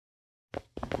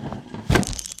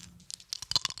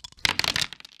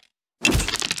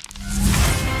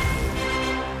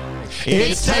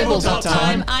It's tabletop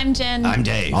time. I'm Jen. I'm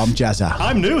Dave. I'm Jazza.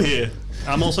 I'm new here.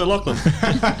 I'm also Lachlan.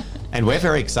 And we're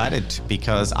very excited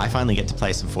because I finally get to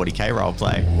play some 40k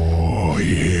roleplay. Oh,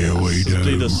 yeah, we This will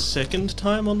be the second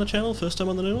time on the channel, first time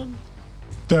on the new one.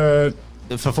 The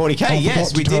For 40k,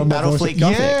 yes, we did Battlefleet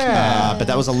Gothic. Yeah. But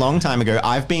that was a long time ago.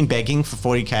 I've been begging for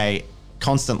 40k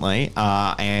constantly,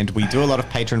 and we do a lot of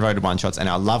patron-voted one-shots, and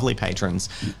our lovely patrons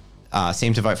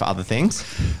seem to vote for other things.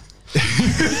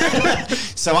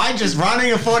 So I'm just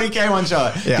running a 40k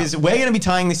one-shot because we're going to be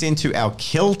tying this into our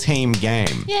kill team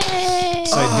game. Yay!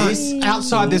 So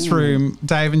outside this room,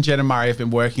 Dave and Jen and Murray have been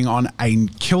working on a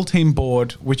kill team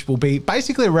board, which will be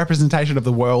basically a representation of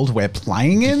the world we're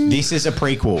playing in. This is a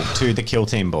prequel to the kill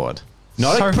team board.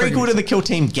 Not a prequel to the kill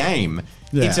team game.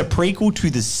 Yeah. It's a prequel to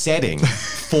the setting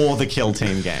for the kill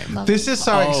team game. This is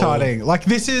so exciting. Like,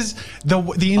 this is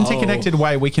the interconnected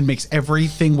way we can mix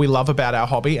everything we love about our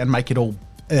hobby and make it all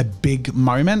a big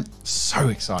moment. So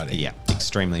exciting. Yeah,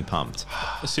 extremely pumped.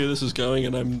 I see where this is going,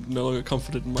 and I'm no longer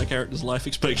confident in my character's life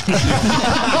expectancy.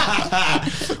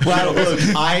 Well, look,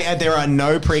 there are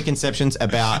no preconceptions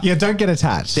about... Yeah, don't get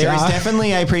attached. There is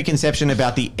definitely a preconception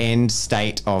about the end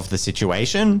state of the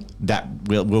situation that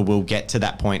we'll get to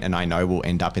that point, and I know we'll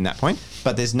end up in that point.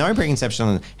 But there's no preconception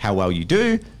on how well you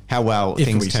do, how well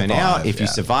things turn out, if you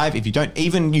survive, if you don't.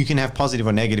 Even you can have positive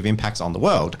or negative impacts on the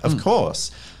world, of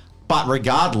course. But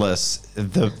regardless,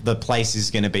 the place is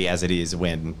going to be as it is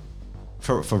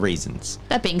for reasons.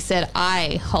 That being said,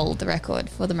 I hold the record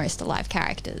for the most alive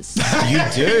characters. You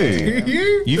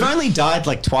do. You've only died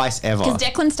like twice ever. Because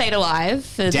Declan stayed alive.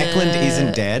 Declan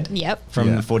isn't dead. Yep.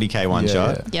 From the 40k one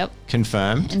shot. Yep.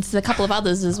 Confirmed. And there's a couple of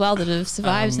others as well that have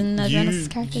survived in the Genesis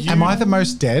characters. Am I the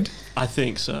most dead? I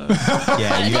think so.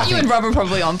 Yeah, you and Rob are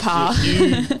probably on par.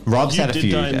 Rob's had a few.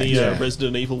 You did die in the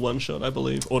Resident Evil one shot, I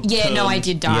believe. Or no, I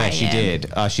did die. Yeah, she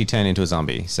did. She turned into a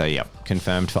zombie. So, yep,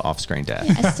 confirmed for off-screen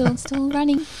death. I'm still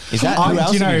running. Is that who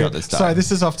else have you got this time? So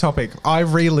this is off topic. I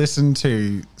re-listened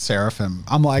to Seraphim.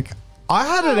 I'm like, I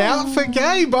had it out for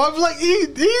Gabe. I'm like,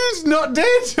 he's not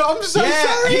dead. I'm so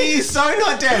sorry. He's so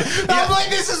not dead. I'm like,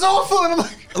 this is awful. And I'm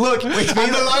like, look, it's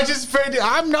been I just fed it.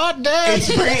 I'm not dead.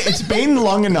 It's been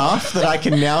long enough that I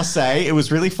can now say it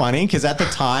was really funny because at the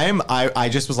time I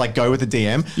just was like, go with the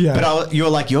DM. Yeah. But you were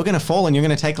like, you're going to fall and you're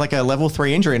going to take like a level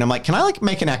 3 injury. And I'm like, can I like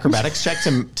make an acrobatics check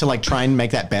to like try and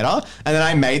make that better? And then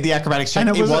I made the acrobatics check.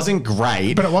 It wasn't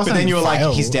great. But it wasn't. But then you were like,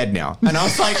 he's dead now. And I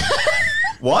was like...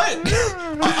 What?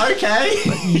 Okay.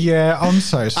 Yeah, I'm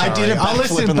so sorry. I did a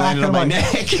backflip and landed on my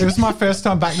neck. It was my first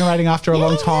time back narrating after a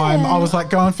long time. I was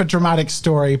like going for dramatic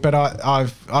story, but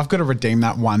I've got to redeem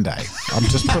that one day. I'm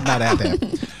just putting that out there.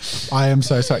 I am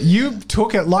so sorry. You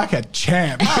took it like a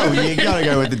champ. Oh, you got to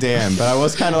go with the DM, but I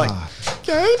was kind of like,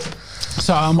 okay.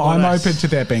 So I'm open to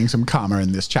there being some karma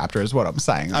in this chapter is what I'm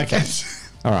saying. Okay.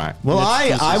 All right. Well,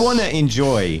 I want to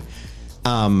enjoy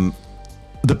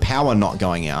the power not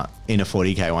going out in a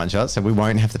 40k one shot, so we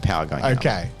won't have the power going out.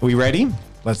 Okay. Are we ready?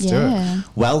 Let's do it.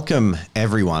 Welcome,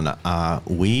 everyone.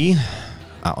 We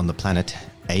are on the planet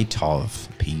Atov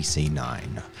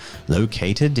PC9,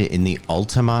 located in the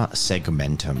Ultima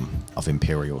Segmentum of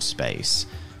Imperial space.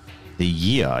 The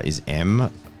year is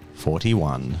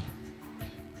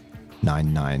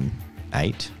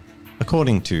M41998,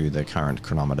 according to the current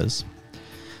chronometers.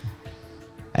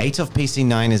 Atov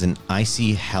PC9 is an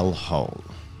icy hellhole.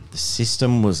 The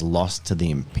system was lost to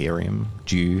the Imperium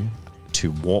due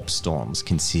to warp storms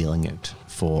concealing it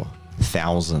for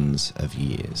thousands of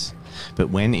years.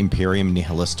 But when Imperium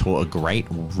Nihilus tore a great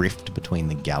rift between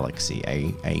the galaxy,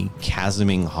 a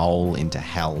chasming hole into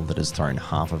hell that has thrown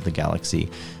half of the galaxy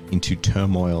into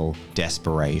turmoil,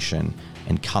 desperation,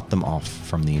 and cut them off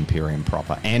from the Imperium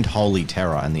proper and Holy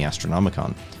Terror and the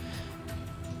Astronomicon.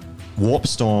 Warp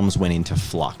storms went into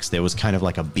flux. There was kind of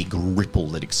like a big ripple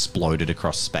that exploded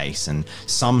across space, and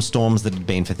some storms that had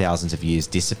been for thousands of years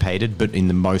dissipated, but in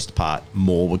the most part,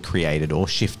 more were created or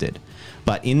shifted.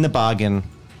 But in the bargain,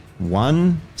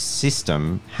 one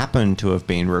system happened to have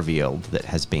been revealed that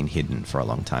has been hidden for a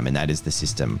long time, and that is the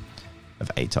system of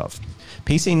Atov.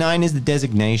 PC9 is the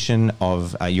designation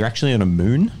of, you're actually on a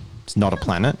moon. It's not a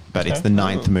planet, but it's the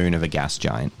 9th moon of a gas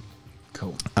giant.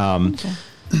 Cool.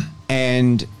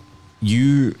 And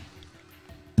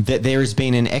there has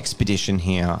been an expedition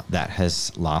here that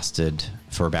has lasted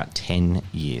for about 10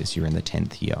 years. You're in the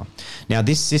 10th year. Now,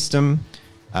 this system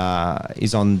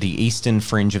is on the eastern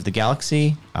fringe of the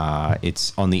galaxy.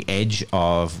 It's on the edge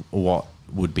of what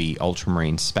would be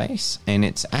ultramarine space, and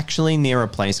it's actually near a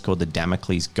place called the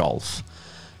Damocles Gulf.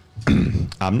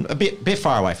 A bit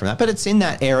far away from that, but it's in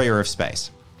that area of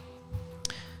space.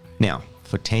 Now,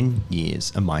 For 10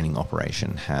 years, a mining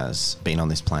operation has been on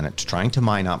this planet trying to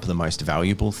mine up the most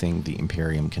valuable thing the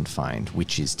Imperium can find,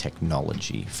 which is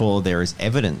technology. For there is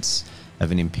evidence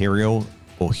of an Imperial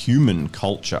or human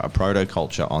culture, a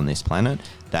proto-culture on this planet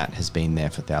that has been there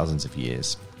for thousands of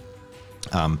years.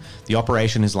 The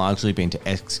operation has largely been to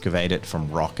excavate it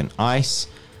from rock and ice,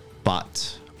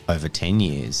 but over 10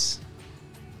 years,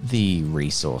 the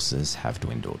resources have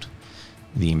dwindled.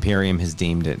 The Imperium has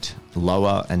deemed it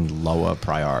lower and lower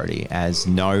priority as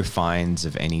no finds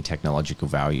of any technological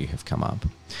value have come up.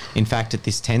 In fact, at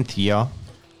this 10th year,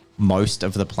 most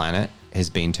of the planet has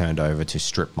been turned over to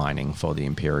strip mining for the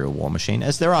Imperial war machine,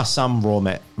 as there are some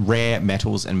rare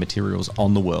metals and materials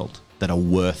on the world that are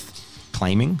worth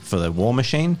claiming for the war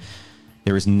machine.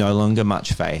 There is no longer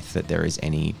much faith that there is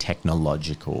any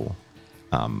technological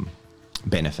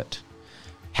benefit.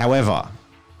 However,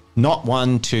 not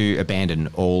one to abandon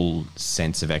all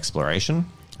sense of exploration.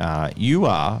 You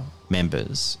are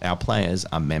members, our players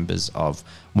are members of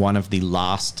one of the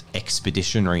last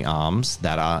expeditionary arms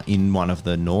that are in one of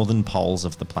the northern poles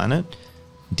of the planet,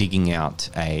 digging out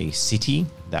a city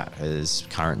that has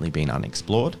currently been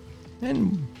unexplored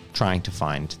and trying to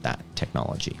find that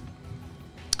technology.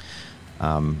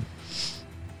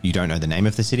 You don't know the name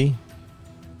of the city,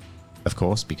 of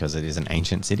course, because it is an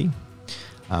ancient city.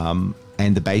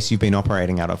 And the base you've been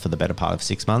operating out of for the better part of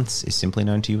 6 months is simply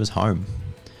known to you as home.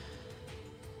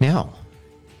 Now,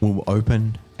 we'll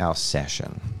open our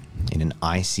session in an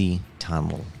icy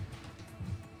tunnel.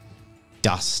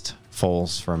 Dust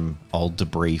falls from old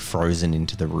debris frozen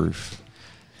into the roof.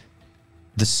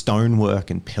 The stonework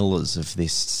and pillars of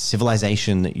this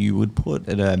civilization that you would put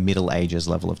at a Middle Ages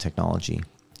level of technology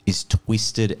is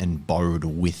twisted and bowed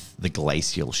with the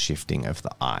glacial shifting of the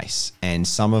ice. And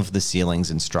some of the ceilings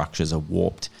and structures are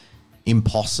warped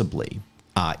impossibly.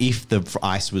 If the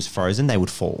ice was frozen, they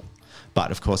would fall. But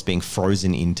of course, being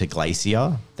frozen into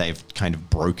glacier, they've kind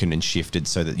of broken and shifted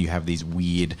so that you have these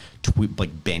weird,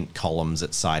 like bent columns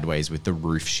at sideways with the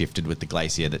roof shifted with the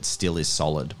glacier that still is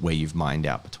solid where you've mined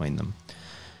out between them.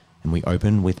 And we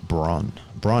open with Bron.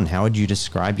 Bron, how would you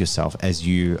describe yourself as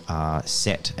you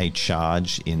set a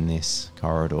charge in this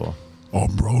corridor?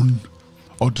 I'm Bron.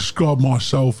 I describe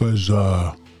myself as,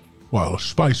 a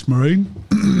space marine.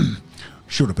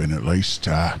 Should have been at least.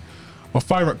 My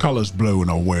favourite colour's blue and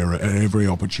I wear it at every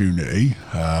opportunity.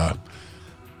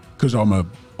 Because I'm a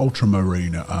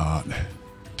ultramarine at heart.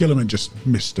 Gilliman just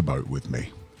missed a boat with me.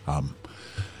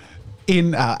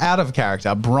 In out of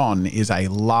character, Bron is a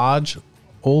large,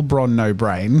 all brawn, no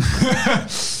brain,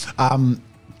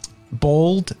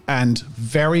 bald and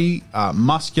very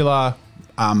muscular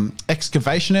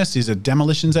excavationist. He's a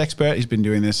demolitions expert. He's been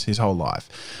doing this his whole life.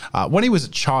 When he was a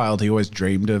child, he always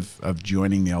dreamed of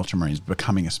joining the Ultramarines,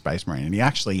 becoming a space marine. And he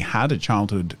actually had a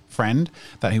childhood friend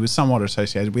that he was somewhat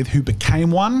associated with who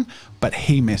became one, but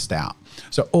he missed out.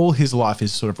 So all his life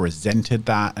he's sort of resented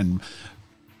that and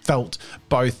felt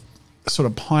both sort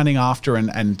of pining after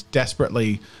and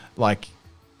desperately like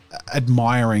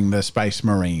admiring the space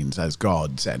marines as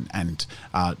gods and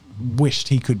wished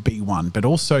he could be one, but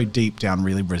also deep down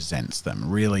really resents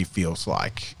them, really feels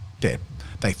like they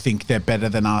think they're better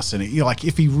than us. And like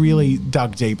if he really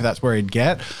dug deep, that's where he'd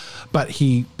get. But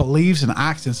he believes and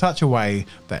acts in such a way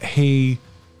that he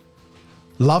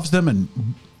loves them and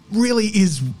really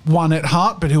is one at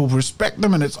heart, but he'll respect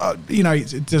them. And it's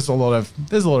there's a lot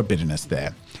of bitterness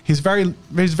there. He's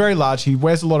very large. He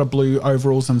wears a lot of blue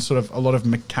overalls and sort of a lot of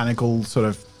mechanical sort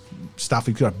of stuff.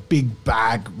 He's got a big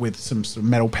bag with some sort of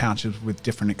metal pouches with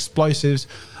different explosives.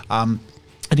 And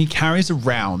he carries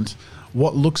around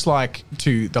what looks like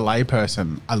to the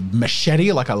layperson a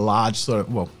machete, like a large sort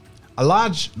of, a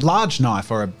large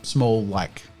knife or a small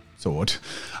like sword,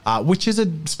 which is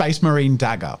a space marine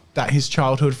dagger that his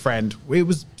childhood friend, it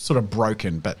was sort of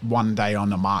broken, but one day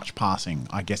on a march passing,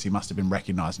 I guess he must have been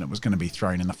recognized and it was going to be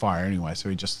thrown in the fire anyway. So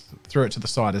he just threw it to the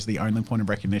side as the only point of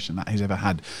recognition that he's ever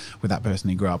had with that person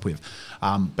he grew up with.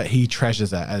 But he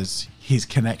treasures it as his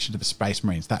connection to the space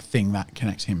marines, that thing that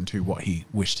connects him to what he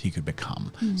wished he could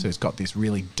become. So he's got this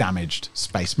really damaged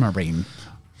space marine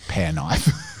pear knife.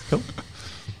 Cool.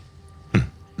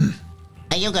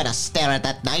 Are you gonna stare at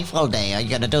that knife all day? Are you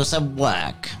gonna do some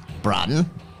work, Bron?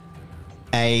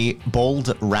 A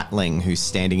bald ratling who's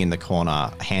standing in the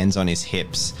corner, hands on his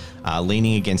hips,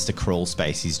 leaning against a crawl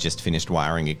space he's just finished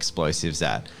wiring explosives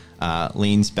at,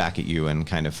 leans back at you and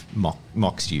kind of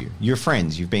mocks you. You're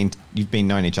friends. You've been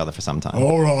known each other for some time.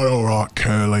 All right,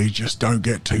 Curly. Just don't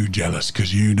get too jealous,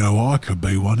 because you know I could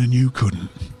be one and you couldn't.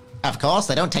 Of course,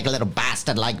 they don't take a little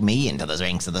bastard like me into the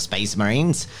ranks of the Space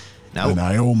Marines. No. And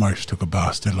they almost took a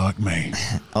bastard like me.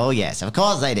 Oh, yes, of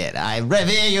course they did. I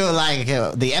revere you like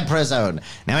the Emperor's own.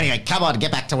 Now, anyway, come on,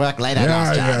 get back to work later.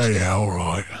 Yeah, all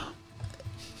right.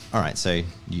 All right, so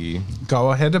you...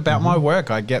 Go ahead about my work.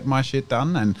 I get my shit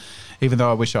done, and even though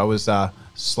I wish I was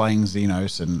slaying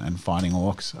Xenos and fighting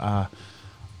orcs,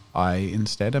 I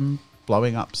instead am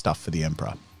blowing up stuff for the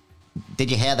Emperor. Did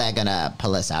you hear they're gonna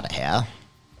pull us out of here?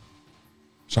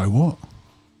 So what?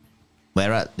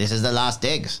 This is the last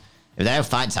digs. If they don't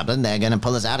find something, they're gonna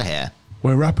pull us out of here.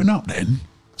 We're wrapping up then?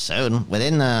 Soon,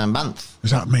 within a month.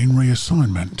 Does that mean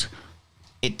reassignment?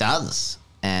 It does,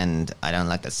 and I don't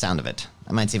like the sound of it.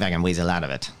 I might see if I can weasel out of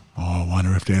it. Oh, I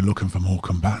wonder if they're looking for more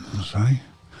combatants,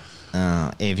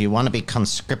 eh? If you want to be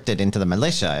conscripted into the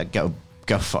militia, go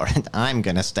for it. I'm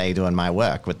gonna stay doing my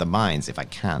work with the mines if I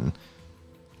can.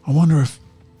 I wonder if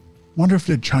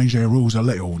they'd change their rules a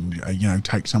little and,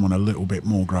 take someone a little bit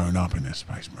more grown up in their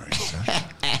Space Marines.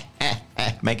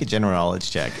 Eh? Make a general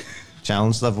knowledge check.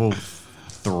 Challenge level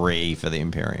 3 for the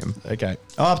Imperium. Okay.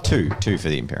 Oh, two for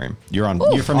the Imperium. You're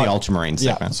from the Ultramarine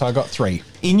Yeah, segment. so I got 3.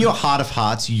 In your heart of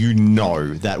hearts, you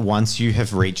know that once you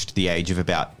have reached the age of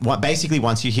basically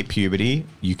once you hit puberty,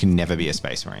 you can never be a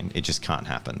Space Marine. It just can't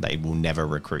happen. They will never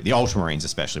recruit. The Ultramarines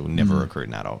especially will never recruit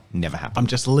an adult. Never happen. I'm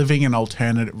just living an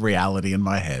alternate reality in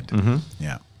my head.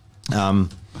 Yeah.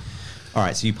 All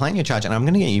right, so you plan your charge, and I'm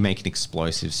going to get you make an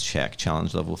explosives check,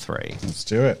 challenge level 3, Let's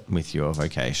do it. with your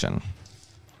vocation.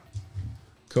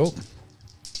 Cool.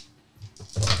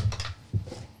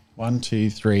 1, 2,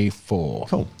 3, 4.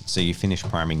 Cool. So you finish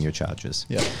priming your charges.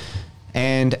 Yeah.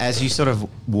 And as you sort of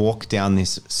walk down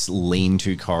this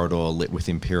lean-to corridor lit with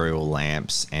Imperial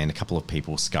lamps, and a couple of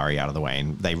people scurry out of the way,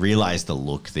 and they realize the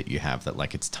look that you have, that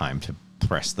like it's time to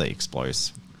press the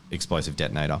explosive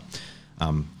detonator.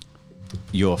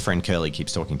 Your friend Curly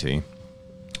keeps talking to you,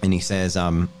 and he says,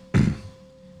 Did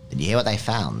you hear what they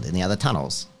found in the other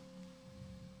tunnels?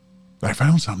 They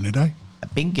found something, did they? A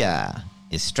big,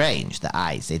 it's strange, the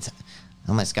eyes. It's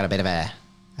almost got a bit of a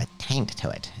taint to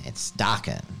it. It's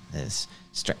darker.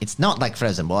 It's not like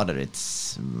frozen water.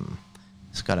 It's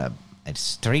got a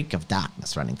streak of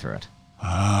darkness running through it.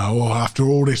 Well, after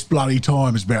all this bloody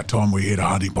time, it's about time we hit a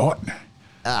honey pot.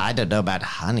 I don't know about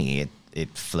honey. It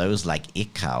flows like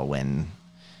Ica when...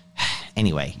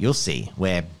 Anyway, you'll see.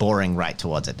 We're boring right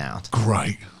towards it now.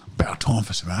 Great. About time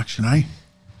for some action, eh?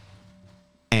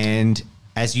 and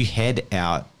as you head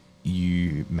out,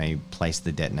 you may place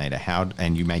the detonator.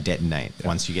 And you may detonate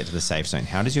once you get to the safe zone.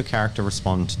 How does your character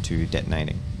respond to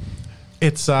detonating?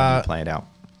 It's Play it out.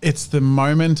 It's the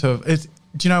moment of it.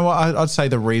 Do you know what? I'd say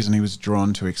the reason he was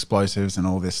drawn to explosives and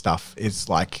all this stuff is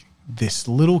like this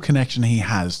little connection he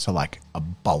has to like a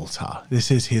bolter.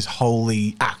 This is his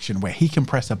holy action where he can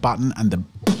press a button and the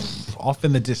off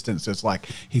in the distance, it's like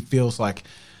he feels like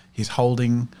he's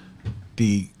holding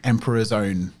the Emperor's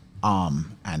own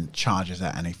arm and charges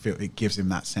it, and it gives him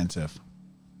that sense of,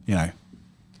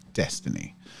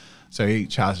 destiny. So he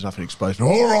charges off an explosion.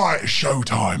 All right,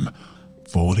 showtime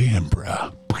for the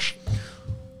Emperor.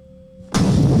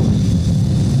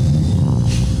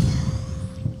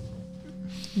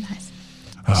 Nice.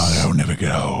 Oh, they'll never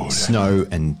get old. Snow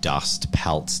and dust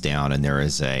pelts down, and there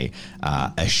is a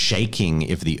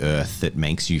shaking of the earth that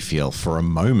makes you feel, for a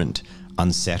moment,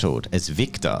 unsettled as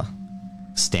Victor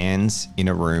stands in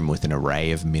a room with an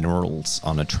array of minerals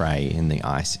on a tray in the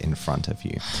ice in front of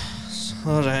you.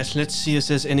 All right, let's see if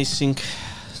there's anything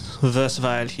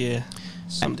worthwhile here.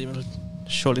 Something will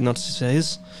surely not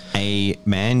says. A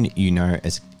man you know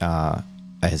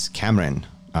as Cameron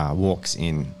walks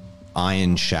in,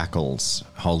 iron shackles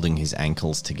holding his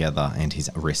ankles together and his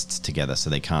wrists together so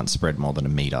they can't spread more than a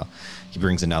meter. He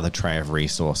brings another tray of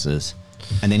resources,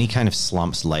 and then he kind of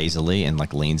slumps lazily and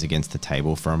like leans against the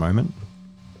table for a moment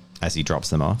as he drops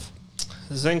them off.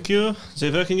 Thank you. They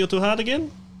working you too hard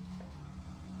again?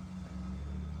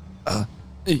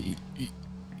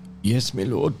 Yes, my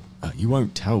lord. You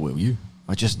won't tell, will you?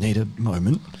 I just need a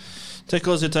moment. Take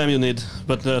all the time you need,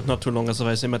 but not too long,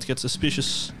 otherwise they might get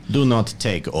suspicious. Do not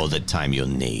take all the time you'll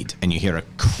need. And you hear a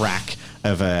crack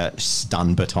of a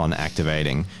stun baton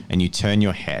activating, and you turn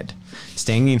your head.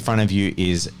 Standing in front of you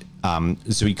is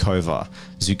Zukova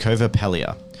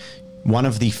Pelia, one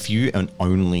of the few and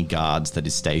only guards that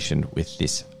is stationed with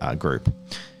this group.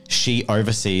 She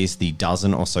oversees the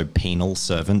dozen or so penal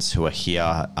servants who are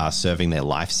here serving their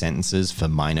life sentences for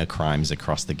minor crimes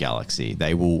across the galaxy.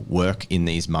 They will work in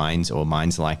these mines or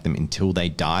mines like them until they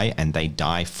die, and they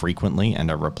die frequently and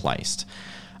are replaced.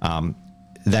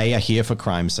 they are here for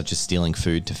crimes such as stealing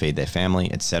food to feed their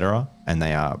family, etc., and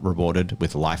they are rewarded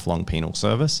with lifelong penal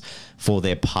service for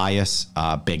their pious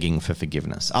begging for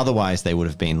forgiveness. Otherwise, they would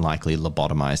have been likely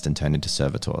lobotomized and turned into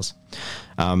servitors.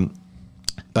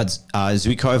 But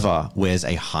Zvikova wears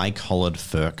a high-collared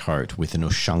fur coat with an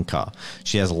ushanka.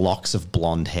 She has locks of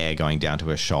blonde hair going down to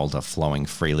her shoulder, flowing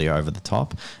freely over the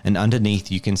top. And underneath,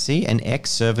 you can see an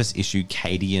ex-service issue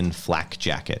Cadian flak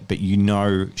jacket, but you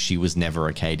know she was never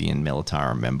a Cadian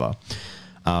Militarum member.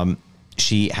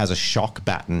 She has a shock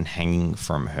baton hanging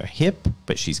from her hip,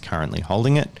 but she's currently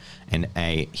holding it, and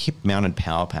a hip-mounted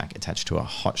power pack attached to a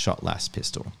hotshot las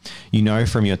pistol. You know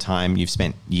from your time, you've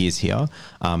spent years here,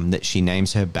 that she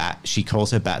names her she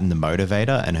calls her baton the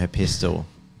motivator and her pistol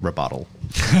rebuttal.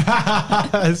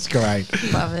 That's great.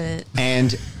 Love it.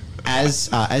 And as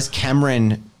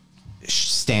Cameron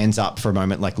stands up for a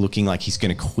moment, like looking like he's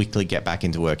going to quickly get back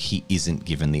into work, he isn't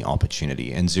given the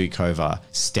opportunity. And Zukova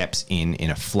steps in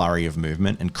a flurry of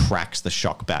movement and cracks the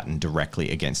shock baton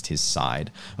directly against his side.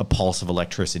 A pulse of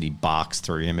electricity barks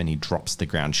through him and he drops to the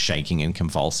ground, shaking and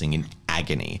convulsing in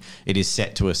agony. It is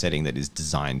set to a setting that is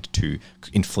designed to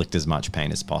inflict as much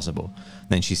pain as possible.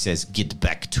 Then she says, "Get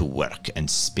back to work," and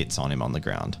spits on him on the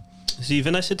ground. See,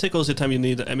 when I said take all the time you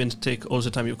need, I meant take all the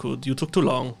time you could. You took too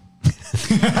long. It's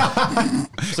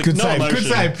like Good no save, emotion. good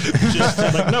save. Just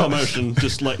like no emotion.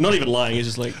 Just like not even lying. It's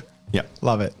just like Yeah.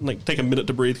 Love it. like take a minute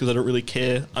to breathe because I don't really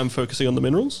care. I'm focusing on the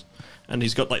minerals, and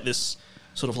he's got like this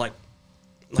sort of like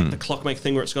the clockmake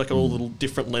thing where it's got like all little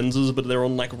different lenses, but they're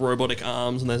on like robotic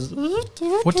arms, and there's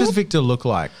What does Victor look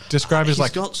like? Describe his he's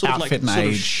like got sort of outfit like and sort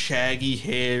of age. shaggy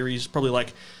hair. He's probably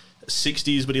like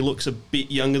 60s, but he looks a bit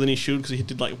younger than he should because he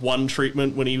did like one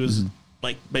treatment when he was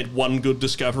like made one good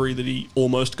discovery that he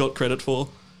almost got credit for.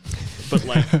 But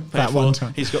like That one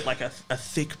time. he's got like a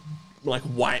thick like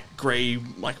white grey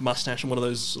like mustache and one of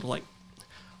those sort of like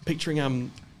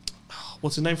picturing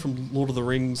what's his name from Lord of the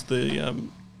Rings, the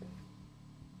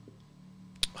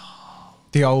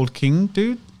The old king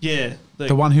dude? yeah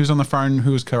The one who's on the throne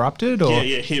who was corrupted? Or?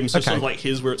 yeah him, so Okay. sort of like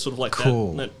his where it's sort of like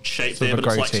Cool. that shape Sort there, of but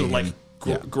a it's like sort of goatee like and-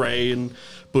 yeah. grey and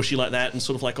bushy like that, and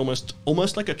sort of like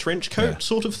almost like a trench coat Yeah.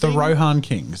 sort of The thing. Rohan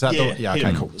king. Is that the yeah, okay,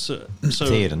 him. cool. So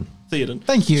Theoden.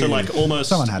 Thank you. So like almost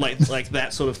Someone had it. like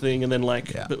that sort of thing, and then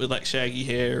like Yeah. but with like shaggy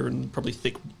hair and probably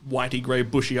thick whitey grey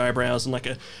bushy eyebrows and like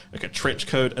a trench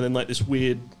coat, and then like this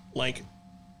weird like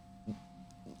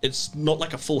it's not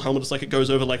like a full helmet. It's like it goes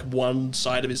over like one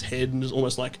side of his head and is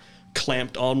almost like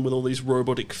clamped on with all these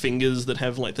robotic fingers that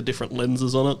have like the different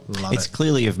lenses on it. Love It's it.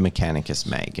 clearly of Mechanicus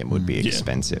make and would be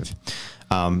expensive.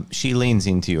 She leans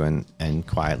into you and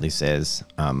quietly says,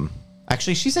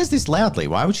 actually, she says this loudly.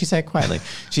 Why would she say it quietly?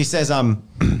 She says,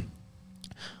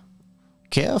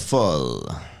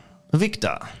 careful,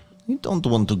 Victor. You don't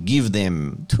want to give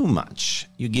them too much.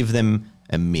 You give them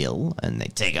a mile and they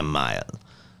take a mile.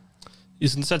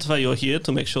 Isn't that why you're here,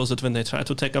 to make sure that when they try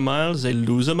to take a mile, they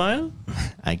lose a mile?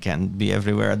 I can't be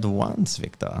everywhere at once,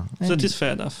 Victor. That is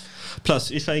fair enough. Plus,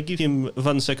 if I give him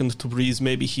 1 second to breathe,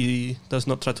 maybe he does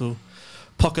not try to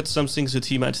pocket something that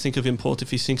he might think of import if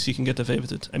he thinks he can get away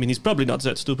with it. I mean, he's probably not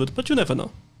that stupid, but you never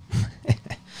know.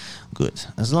 Good.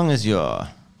 As long as you're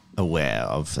aware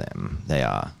of them, they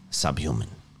are subhuman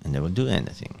and they will do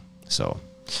anything. So,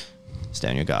 stay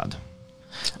on your guard.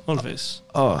 Always.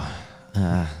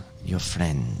 Your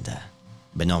friend,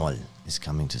 Benomal, is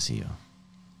coming to see you.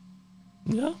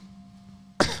 Yeah?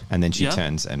 And then she Yeah?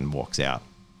 turns and walks out.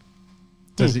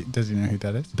 Does he know who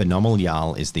that is? Benomal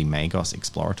Jarl is the Magos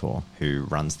explorator who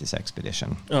runs this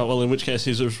expedition. Oh, well, in which case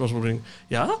he's responsible for being,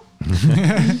 yeah?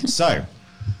 So,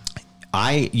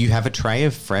 you have a tray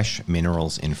of fresh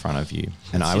minerals in front of you,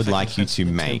 and I see would if I like can you find to something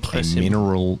to make a impress him.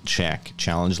 mineral check,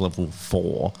 challenge level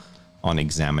 4, on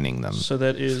examining them. So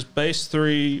that is base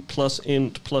 3 plus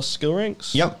int plus skill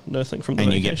ranks? Yep. Nothing from the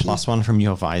And you get location. +1 from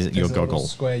your visor, your There's a little goggle.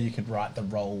 square you could write the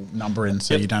roll number in,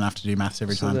 so Yep. you don't have to do maths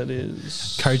every So time. that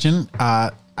is... Kojin,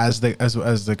 as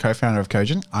the co-founder of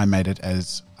Kojin, I made it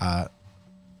as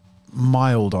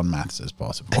mild on maths as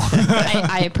possible.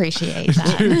 I appreciate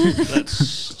that. That's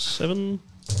 7.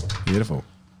 Beautiful.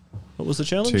 What was the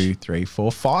challenge? 2, 3,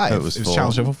 4, 5. It was 4.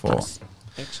 challenge level 4.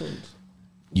 Excellent.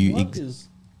 You What is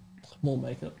more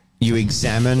makeup? You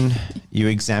examine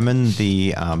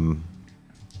the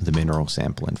mineral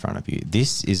sample in front of you.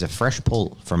 This is a fresh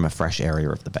pull from a fresh area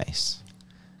of the base.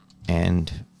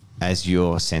 And as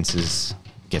your senses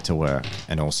get to work,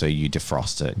 and also you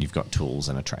defrost it, you've got tools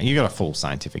and a tray. You've got a full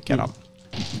scientific getup.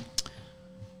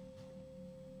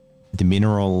 The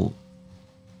mineral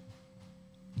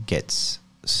gets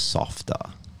softer.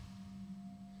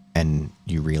 And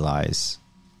you realize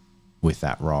with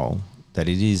that roll that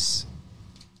it is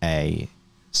a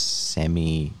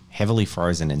heavily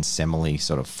frozen and semi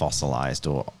sort of fossilized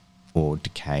or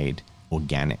decayed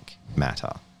organic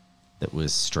matter that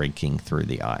was streaking through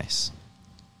the ice.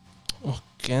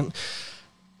 Again,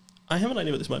 I have an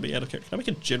idea what this might be out of character. Can I make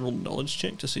a general knowledge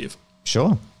check to see if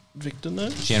Sure. Victor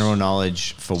knows? General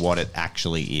knowledge for what it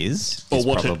actually is Or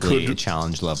what it probably could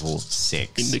challenge level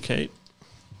 6. Indicate.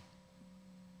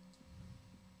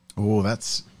 Oh,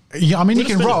 that's. Yeah, I mean, you Would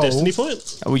can spend a roll. destiny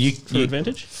point Well, for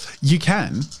advantage. You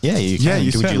can. yeah, you can. Yeah, you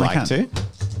Would you certainly like can. to?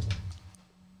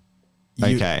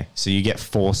 You- Okay, so you get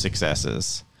 4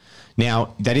 successes.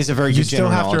 Now, that is a very You good still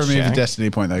general have to knowledge remove check. a destiny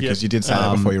point, though, because Yep. you did say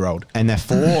that before you rolled. And that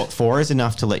 4 is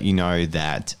enough to let you know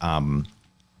that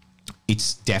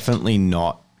it's definitely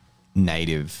not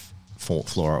native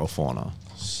flora or fauna.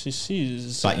 This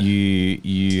is. But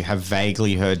you have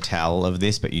vaguely heard tell of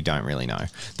this, but you don't really know.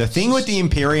 The thing with the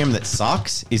Imperium that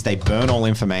sucks is they burn all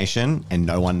information and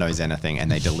no one knows anything,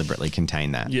 and they deliberately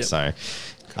contain that. Yep. So,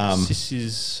 This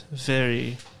is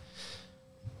very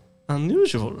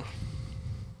unusual.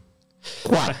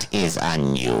 What is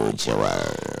unusual?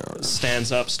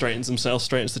 Stands up, straightens himself,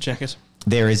 straightens the jacket.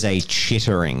 there is a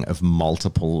chittering of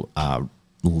multiple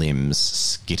limbs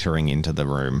skittering into the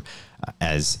room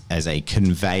as a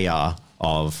conveyor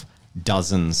of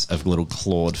dozens of little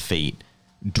clawed feet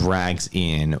drags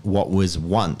in what was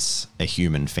once a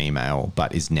human female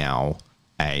but is now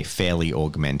a fairly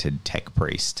augmented tech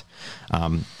priest.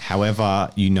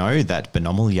 However, you know that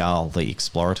Benomalial the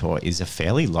Explorator is a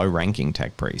fairly low-ranking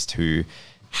tech priest who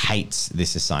hates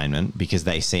this assignment because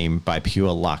they seem, by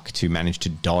pure luck, to manage to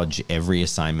dodge every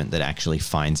assignment that actually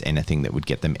finds anything that would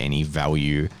get them any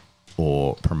value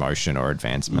or promotion or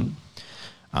advancement.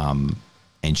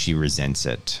 And she resents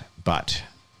it, but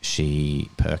she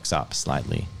perks up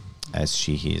slightly as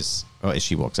she hears, or as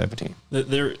she walks over to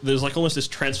you. There's like almost this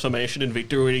transformation in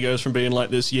Victor where he goes from being like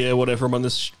this, yeah, whatever, I'm on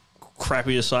this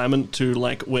crappy assignment, to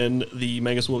like when the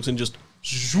Magus walks in, just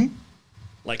zoom,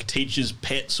 like teacher's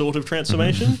pet sort of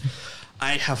transformation.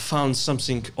 I have found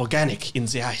something organic in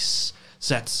the ice.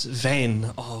 That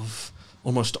vein of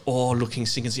almost all looking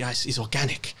thing in the ice is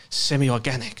organic,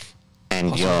 semi-organic.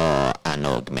 And your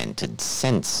unaugmented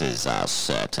senses are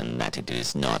certain that it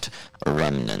is not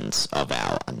remnants of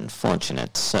our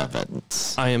unfortunate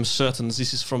servants. I am certain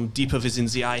this is from deeper within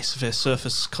the ice where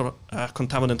surface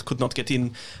contaminant could not get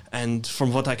in, and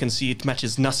from what I can see, it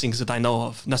matches nothing that I know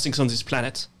of. Nothing's on this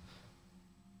planet.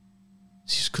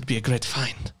 This could be a great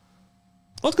find.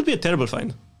 What could be a terrible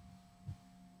find?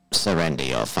 Surrender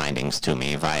your findings to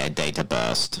me via data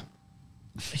burst.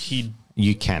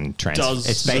 You can transfer. Does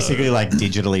It's basically like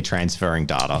digitally transferring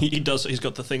data. He does. He's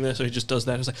got the thing there, so he just does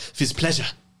that. It's like, with pleasure.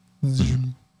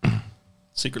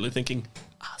 Secretly thinking,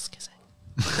 ask his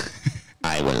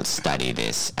I will study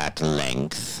this at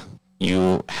length.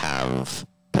 You have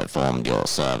performed your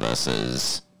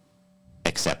services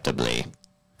acceptably.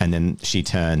 And then she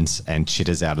turns and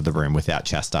chitters out of the room without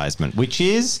chastisement, which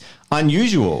is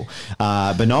unusual.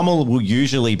 Benomal will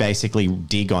usually basically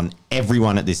dig on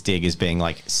everyone at this dig as being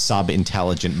like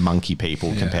sub-intelligent monkey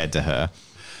people compared to her.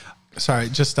 Sorry,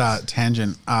 just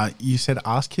tangent. You said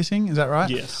ass kissing, is that right?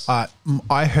 Yes.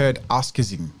 I heard ass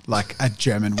kissing, like a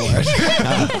German word.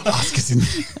 Ass kissing.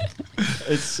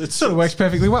 It Sort of works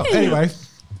perfectly well. Anyway,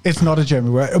 it's not a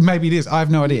German word. Or maybe it is. I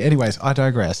have no idea. Anyways, I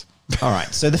digress. All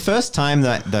right. So the first time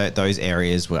that those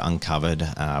areas were uncovered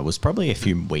was probably a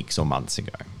few weeks or months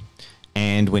ago.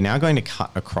 And we're now going to cut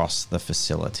across the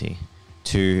facility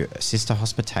to Sister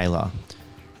Hospitaler,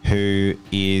 who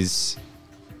is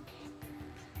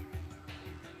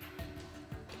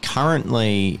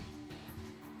currently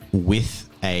with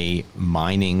a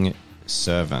mining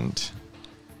servant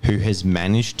who has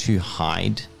managed to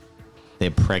hide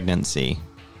their pregnancy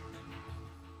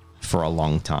for a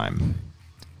long time.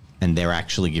 And they're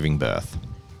actually giving birth.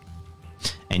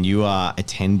 And you are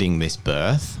attending this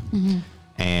birth.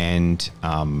 And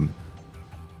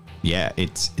yeah,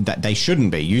 it's that they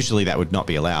shouldn't be. Usually that would not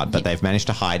be allowed, but they've managed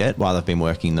to hide it while they've been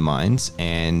working the mines,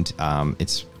 and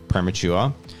it's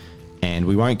premature. And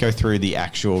we won't go through the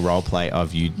actual role play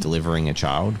of you delivering a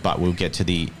child, but we'll get to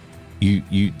the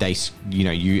you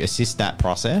assist that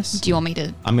process. Do you want me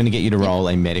to? I'm going to get you to roll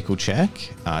a medical check,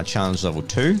 challenge level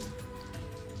 2.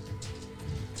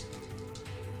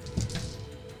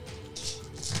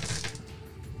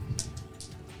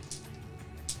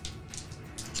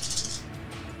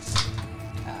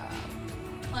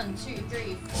 One, two,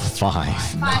 three,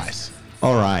 5. Nice.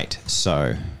 All right,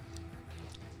 so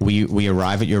we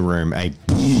arrive at your room. A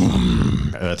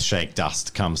boom, earthshake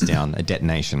dust comes down. A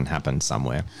detonation happens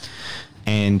somewhere,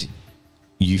 and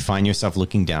you find yourself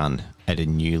looking down at a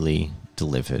newly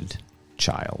delivered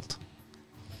child.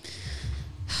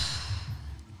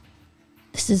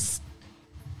 This is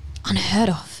unheard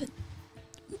of.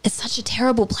 It's such a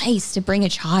terrible place to bring a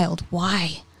child.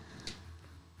 Why?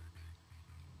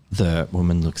 The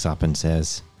woman looks up and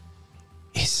says,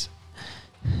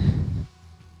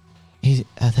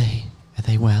 Are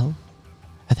they well?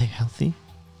 Are they healthy?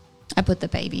 I put the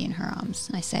baby in her arms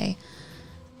and I say,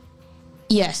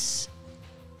 yes,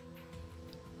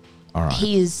 All right.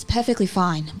 he is perfectly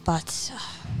fine, but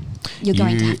you're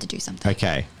going to have to do something.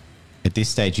 Okay. At this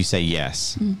stage, you say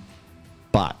yes,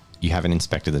 but you haven't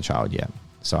inspected the child yet.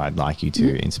 So I'd like you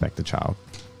to inspect the child.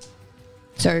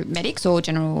 So medics or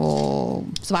general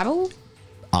survival?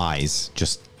 Eyes.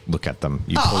 Just look at them.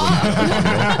 You pull them out of the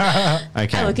bundle.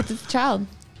 Okay. I look at the child.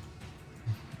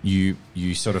 You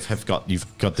sort of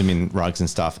you've got them in rugs and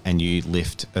stuff, and you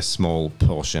lift a small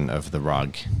portion of the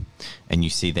rug, and you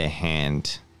see their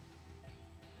hand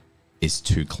is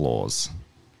 2 claws.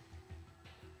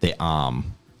 Their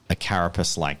arm, a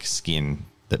carapace-like skin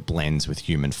that blends with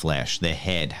human flesh. Their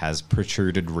head has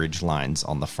protruded ridge lines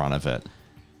on the front of it.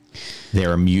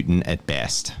 They're a mutant at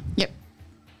best. Yep.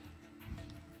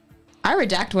 I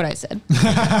redact what I said.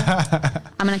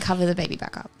 I'm going to cover the baby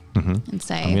back up and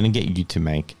say... I'm going to get you to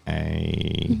make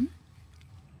a...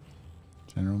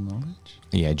 General knowledge?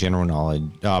 Yeah, general knowledge.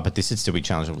 Oh, but this would still be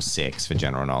challenge level 6 for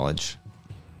general knowledge.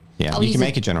 Yeah, I'll you use can it-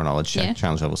 make a general knowledge check, Yeah.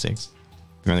 challenge level 6.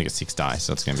 You've only got 6 dice,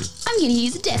 so it's going to be... I'm going to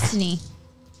use a destiny.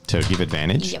 To give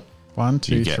advantage. Yep. 1,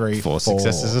 2, You get 3, 4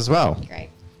 successes as well. Great.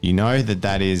 You know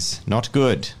that is not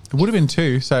good. It would have been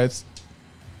 2, so it's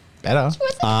better.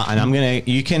 And I'm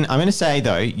gonna say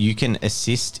though, you can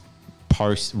assist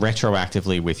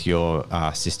retroactively with your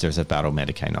Sisters of Battle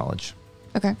Medicaid knowledge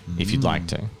Okay. if you'd like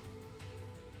to.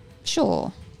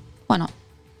 Sure. Why not?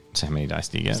 So how many dice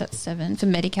do you So get? that's 7 for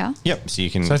Medical. Yep. So you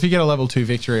can. So if you get a level 2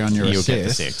 victory on your you'll assist, get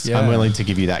the 6. yeah. I'm willing to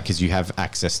give you that because you have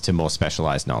access to more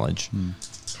specialized knowledge.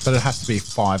 But it has to be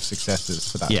 5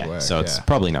 successes for that to Yeah. work. So it's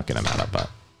probably not going to matter, but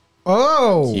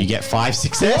Oh! you get 5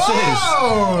 successes.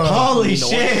 Whoa! Holy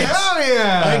shit! Hell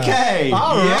yeah! Okay.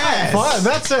 All right. Yes. Fine.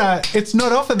 That's it's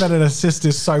not often that an assist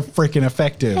is so freaking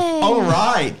effective. All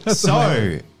right. So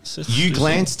amazing. you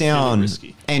glance down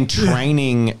risky. and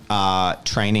training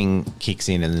kicks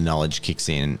in and the knowledge kicks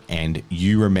in and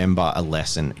you remember a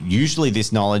lesson. Usually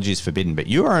this knowledge is forbidden, but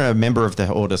you are a member of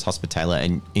the Orders Hospitaller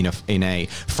and in a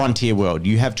frontier world.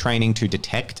 You have training to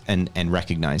detect and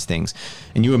recognize things.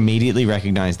 And you immediately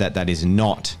recognize that is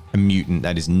not a mutant,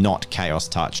 that is not chaos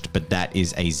touched, but that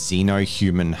is a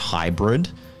xeno-human hybrid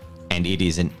and it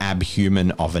is an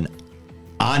abhuman of an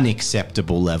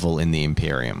unacceptable level in the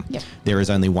Imperium. Yep. There is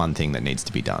only one thing that needs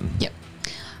to be done. Yep.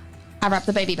 I wrap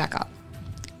the baby back up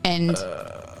and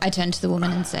I turn to the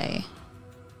woman and say,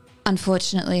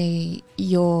 unfortunately,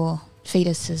 your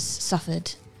fetus has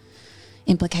suffered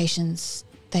implications.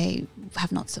 They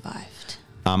have not survived.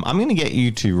 I'm going to get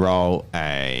you to roll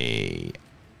a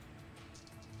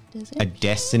Does a it?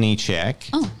 destiny check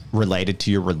Oh. related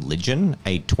to your religion.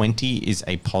 A 20 is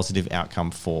a positive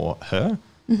outcome for her.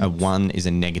 A 1 is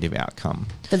a negative outcome.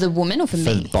 For the woman or for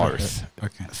For me? both.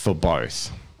 Okay. For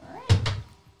both.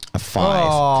 A 5.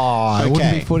 Oh, it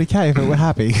wouldn't be 40k if it were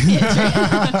happy.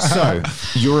 So,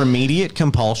 your immediate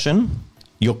compulsion,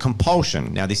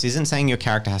 now this isn't saying your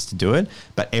character has to do it,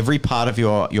 but every part of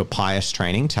your pious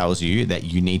training tells you that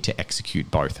you need to execute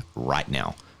both right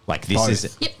now. Like this Both.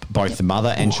 is Yep. both Yep. the mother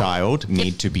and child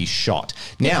need to be shot.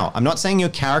 Now, I'm not saying your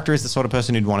character is the sort of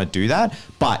person who'd want to do that,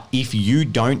 but if you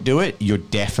don't do it, you're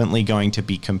definitely going to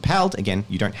be compelled. Again,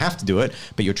 you don't have to do it,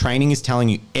 but your training is telling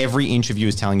you, every inch of you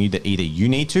is telling you that either you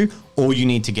need to, or you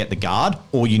need to get the guard,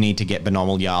 or you need to get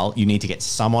Benomal Jarl, you need to get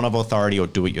someone of authority or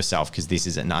do it yourself because this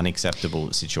is an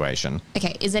unacceptable situation.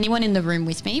 Okay, is anyone in the room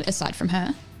with me aside from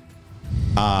her?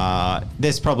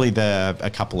 There's probably a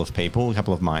couple of people, a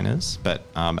couple of minors, but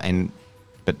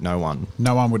no one.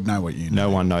 No one would know what you know. No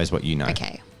one knows what you know.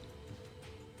 Okay.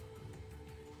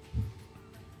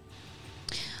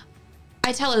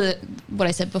 I tell her what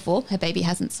I said before. Her baby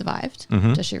hasn't survived.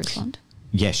 Does she respond?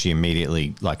 Yes, she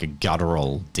immediately, like a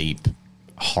guttural, deep,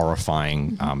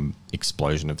 horrifying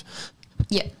explosion of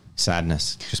Yeah.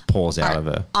 sadness just pours out of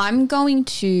her. I'm going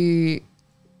to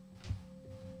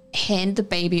hand the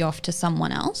baby off to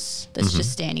someone else that's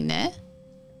just standing there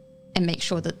and make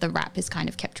sure that the wrap is kind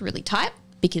of kept really tight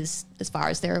because as far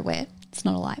as they're aware, it's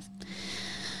not alive.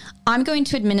 I'm going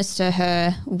to administer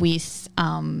her with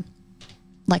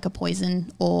like a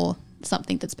poison or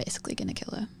something that's basically going to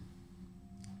kill her.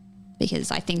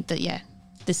 Because I think that,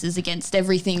 this is against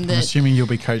everything I'm that... assuming you'll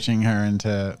be coaching her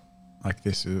into Like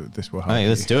this will help. Hey,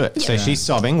 let's do it. So Yeah. she's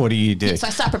sobbing. What do you do? So I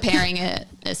start preparing a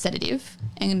sedative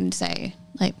and say,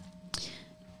 like,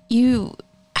 you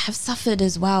have suffered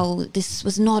as well. This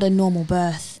was not a normal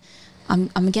birth. I'm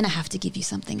going to have to give you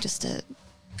something just to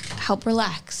help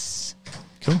relax.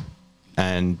 Cool.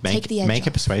 And Take the edge make a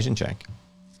off. persuasion check.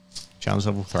 Challenge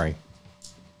level 3.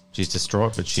 She's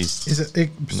distraught, but she's... Is it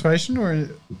persuasion or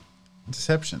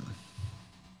deception?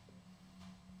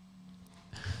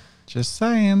 Just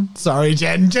saying. Sorry,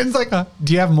 Jen. Jen's like,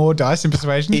 do you have more dice in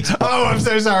persuasion? Oh, I'm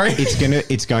so sorry.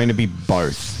 It's going to be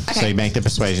both. Okay. So you make the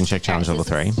persuasion check, challenge level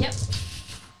 3. Yep.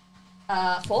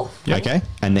 4. Okay.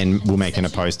 And then we'll make an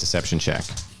opposed deception check.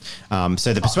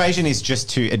 So the persuasion is just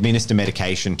to administer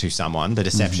medication to someone. The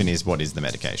deception is what is the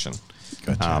medication.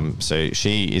 Gotcha. So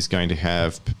she is going to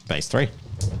have base 3.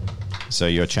 So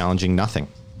you're challenging nothing.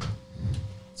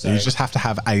 So you just have to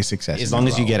have a success. As long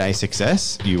as you get a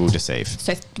success, you will deceive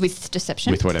So with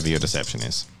deception? with whatever your deception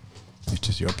is. It's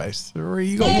just your base 3.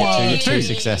 You got Yay! one. Two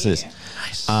successes.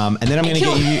 And then I'm going to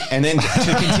get you, and then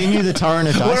to continue the torrent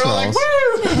of dice rolls,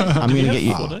 I'm going to get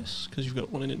you. 4 dice because you've got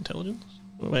 1 in intelligence.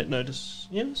 Oh, wait, no,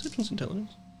 deception's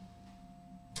intelligence.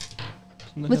 Isn't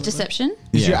that how With that deception?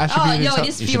 Is your Yeah. attribute Oh, no, intel- it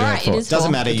is. You should You're have right. four. It is Doesn't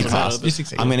 4. matter. You Doesn't pass. matter. You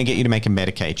succeed. I'm going to get you to make a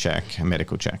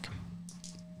medical check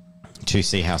to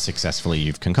see how successfully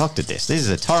you've concocted this. This is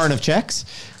a torrent of checks,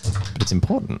 but it's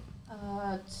important.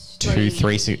 2,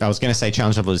 3. I was going to say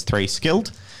challenge level is 3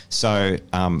 skilled. So,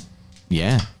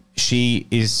 yeah, she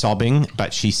is sobbing,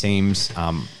 but she seems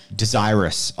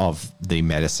desirous of the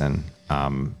medicine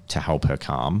to help her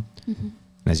calm. Mm-hmm.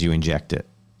 And as you inject it,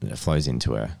 it flows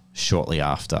into her. Shortly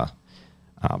after,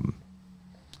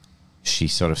 she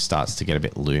sort of starts to get a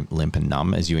bit limp and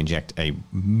numb as you inject a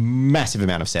massive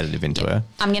amount of sedative into her.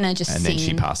 I'm going to just And sing. then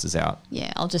she passes out.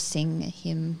 Yeah, I'll just sing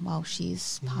him while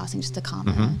she's passing just to calm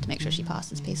Mm-hmm. her, to make sure she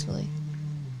passes peacefully.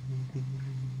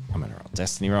 I'm going to roll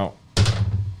destiny roll.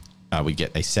 We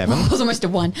get a 7. It was almost a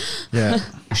 1. Yeah.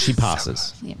 She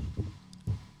passes. Yeah.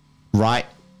 Right,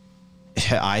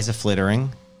 her eyes are flittering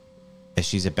as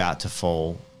she's about to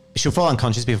fall. She'll fall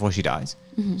unconscious before she dies.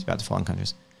 She's about to fall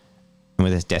unconscious. And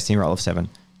with a destiny roll of 7,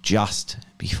 just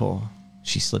before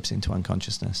she slips into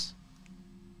unconsciousness,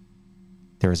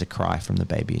 there is a cry from the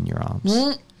baby in your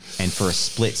arms. And for a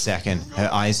split second, her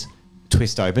eyes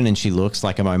twist open and she looks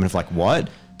like a moment of like, what?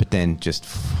 But then just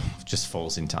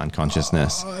falls into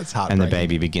unconsciousness. Oh, that's and the heartbreaking.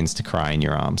 baby begins to cry in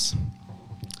your arms.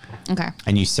 Okay.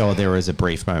 And you saw there was a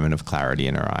brief moment of clarity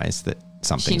in her eyes that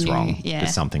something's knew, wrong. yeah. That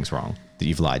something's wrong. That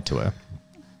you've lied to her.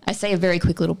 I say a very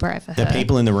quick little prayer for The her.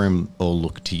 people in the room all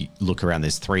look around.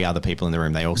 There's 3 other people in the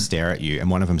room. They all stare at you, and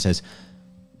one of them says,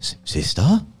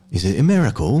 "Sister, is it a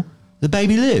miracle? The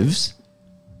baby lives."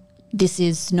 This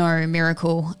is no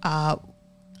miracle.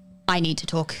 I need to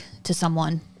talk to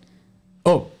someone.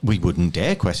 Oh, we wouldn't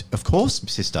dare question. Of course,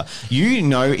 sister. You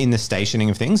know, in the stationing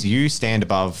of things, you stand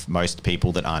above most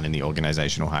people that aren't in the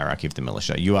organizational hierarchy of the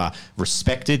militia. You are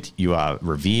respected. You are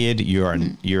revered. You're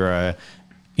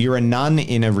a nun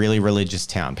in a really religious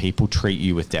town. People treat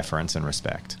you with deference and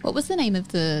respect. What was the name of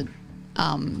the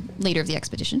leader of the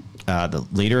expedition? The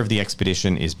leader of the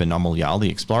expedition is Benomel Jarl,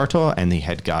 the explorator, and the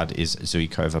head guard is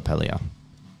Zuikova Pelia.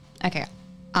 Okay.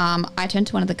 I turn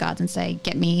to one of the guards and say,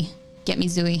 "Get me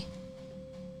Zui."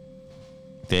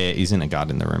 There isn't a guard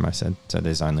in the room, I said. So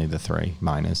there's only the 3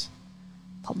 miners.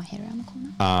 Pop my head around the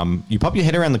corner. You pop your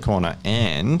head around the corner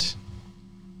and...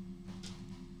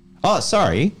 Oh,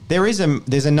 sorry. There's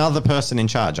another person in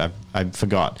charge. I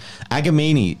forgot.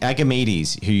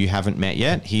 Agamedes, who you haven't met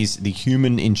yet. He's the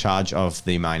human in charge of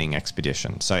the mining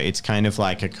expedition. So it's kind of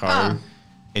like a co...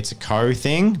 It's a co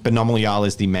thing. Benomel Jarl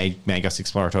is the Magos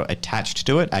Explorator attached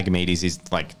to it. Agamedes is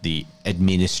like the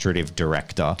administrative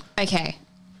director. Okay.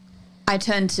 I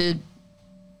turn to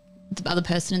the other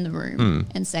person in the room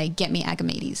and say, "Get me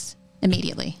Agamedes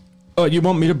immediately." Oh, you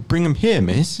want me to bring him here,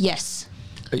 miss? Yes.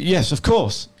 Yes, of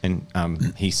course. And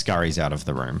he scurries out of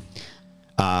the room.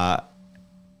 At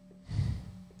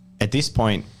this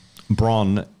point,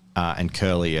 Bron and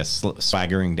Curly are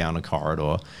swaggering down a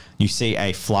corridor. You see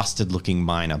a flustered-looking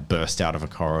miner burst out of a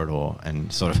corridor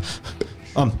and sort of,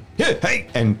 hey,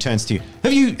 and turns to you.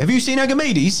 Have you seen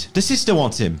Agamedes? The sister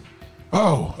wants him.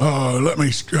 Oh, let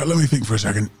me think for a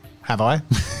second. Have I?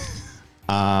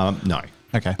 No.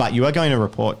 Okay. But you are going to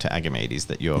report to Agamedes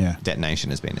that your Yeah. detonation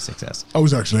has been a success. I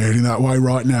was actually heading that way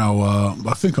right now.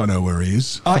 I think I know where he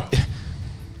is.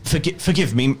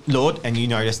 Forgive me, Lord. And you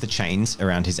notice the chains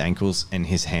around his ankles and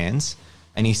his hands.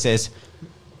 And he says,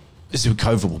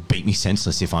 Zukova will beat me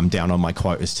senseless if I'm down on my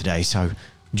quotas today. So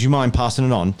do you mind passing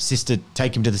it on? Sister,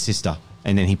 take him to the sister.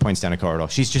 And then he points down a corridor.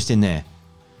 She's just in there.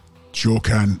 Sure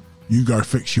can. You go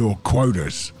fix your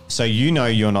quotas. So you know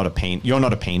you're not a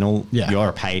penal. Yeah. You're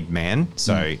a paid man.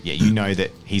 So yeah, you know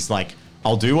that he's like,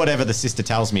 I'll do whatever the sister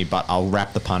tells me, but I'll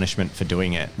wrap the punishment for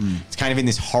doing it. It's kind of in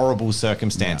this horrible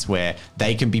circumstance where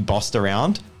they can be bossed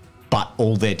around, but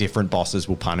all their different bosses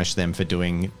will punish them for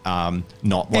doing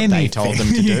not what they told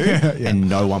them to do, and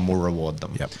no one will reward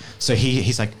them. Yep. So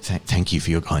he's like, thank you for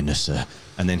your kindness, sir.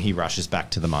 And then he rushes back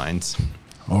to the mines.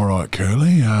 All right,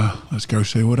 Curly, let's go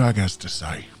see what Ag has to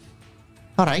say.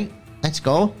 All right, let's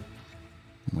go.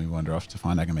 We wander off to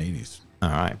find Agamedes. All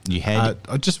right, you head.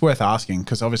 Just worth asking,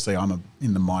 because obviously I'm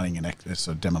in the mining and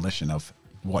sort of demolition of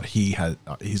what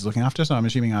he's looking after, so I'm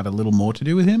assuming I had a little more to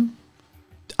do with him.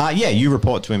 Yeah, you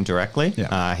report to him directly.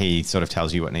 Yeah. He sort of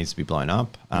tells you what needs to be blown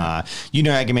up. You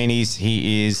know Agamedes.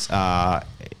 He's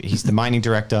the mining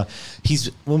director. He's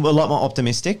a lot more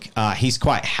optimistic. He's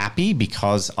quite happy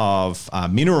because of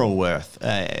mineral worth,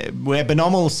 where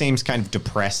Bonomal seems kind of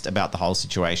depressed about the whole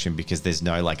situation because there's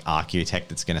no like architect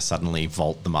that's going to suddenly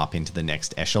vault them up into the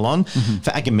next echelon.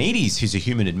 For Agamedes, who's a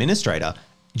human administrator,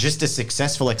 just a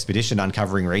successful expedition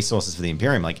uncovering resources for the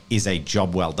Imperium is a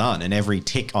job well done, and every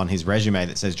tick on his resume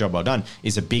that says job well done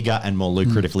is a bigger and more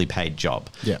lucratively paid job.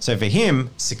 Yeah. So for him,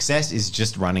 success is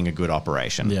just running a good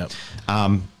operation.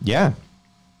 Yeah.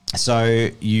 So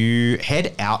you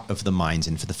head out of the mines,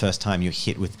 and for the first time you're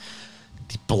hit with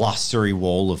the blustery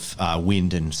wall of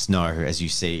wind and snow as you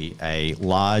see a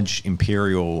large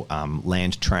Imperial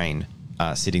land train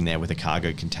sitting there with a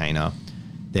cargo container.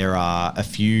 There are a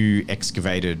few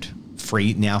excavated,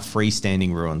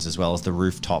 freestanding ruins, as well as the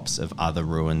rooftops of other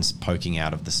ruins poking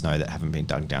out of the snow that haven't been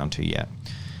dug down to yet.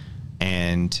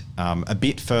 And a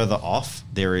bit further off,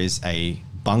 there is a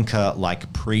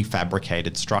bunker-like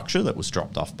prefabricated structure that was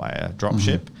dropped off by a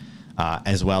dropship,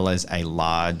 as well as a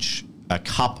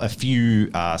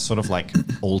few sort of like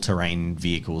all-terrain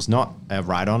vehicles, not a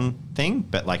ride-on thing,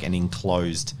 but like an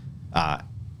enclosed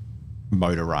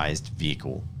motorized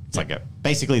vehicle. It's like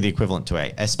basically the equivalent to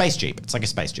a space jeep. It's like a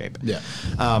space jeep. Yeah.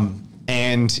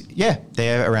 And yeah,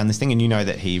 they're around this thing, and you know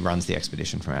that he runs the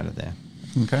expedition from out of there.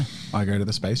 Okay. I go to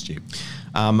the space jeep.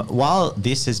 While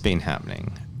this has been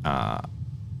happening,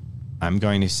 I'm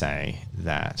going to say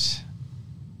that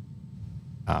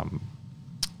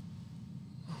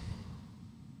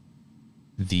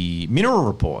the mineral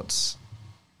reports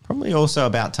probably also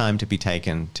about time to be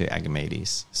taken to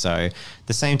Agamedes. So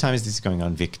the same time as this is going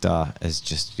on, Victor has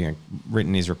just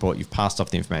written his report. You've passed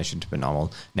off the information to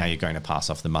Bonomal. Now you're going to pass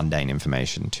off the mundane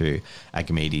information to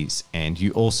Agamedes, and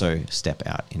you also step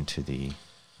out into the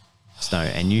snow,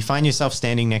 and you find yourself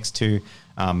standing next to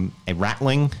a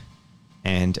rattling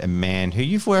and a man who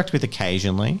you've worked with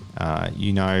occasionally.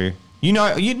 You know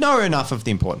enough of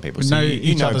the important people. So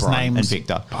you know other's Brian names and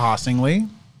Victor. Passingly.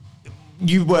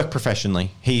 You work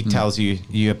professionally. He tells you,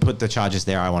 you put the charges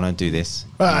there, I want to do this.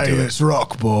 Hey, it's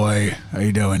Rock Boy. How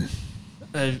you doing?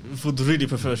 I would really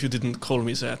prefer if you didn't call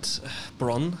me that,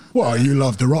 Bron. Well, you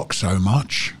love the rock so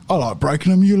much. I like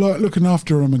breaking them, you like looking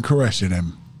after them and caressing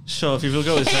them. Sure, if you will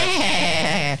go with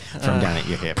that. From down at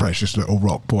your hip. Precious little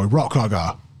Rock Boy. Rock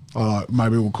Hugger.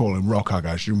 Maybe we'll call him Rock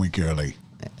Hugger, shouldn't we, Curly?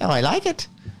 Oh, I like it.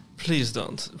 Please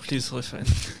don't. Please refrain.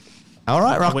 All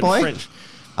right, Rock I went Boy. French.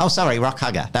 Oh, sorry, Rock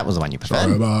Hugger. That was the one you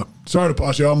preferred. Sorry to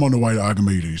pass you. I'm on the way to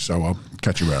Agamedes, so I'll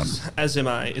catch you around. As am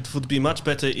I. It would be much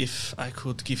better if I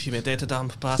could give him a data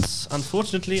dump, but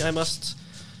unfortunately I must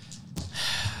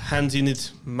hand in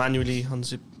it manually on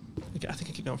the... I think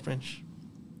I keep going French.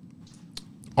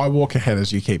 I walk ahead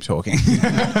as you keep talking.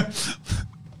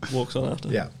 Walks on after.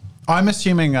 Yeah. I'm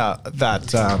assuming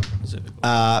that...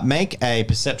 Make a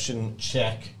perception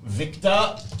check,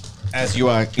 Victor. As you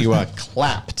are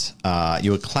clapped.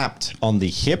 You were clapped on the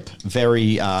hip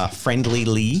very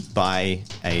friendlily by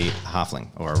a halfling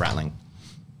or a rattling.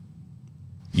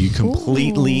 You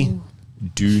completely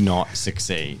do not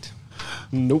succeed.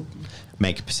 Nope.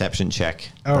 Make a perception check.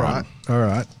 All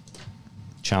right.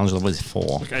 Challenge level is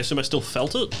 4. Okay, I assume I still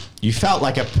felt it. You felt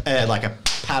like a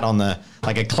pat on the,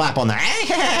 like a clap on the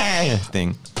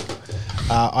thing.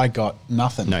 I got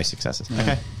nothing. No successes.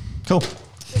 Okay, cool.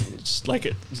 Just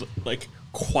like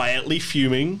quietly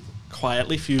fuming,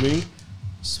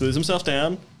 smooths himself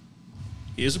down.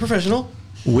 He is a professional.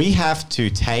 We have to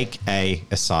take a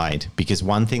aside because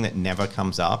one thing that never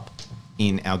comes up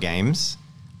in our games,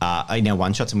 in our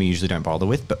one shots, and we usually don't bother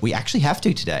with, but we actually have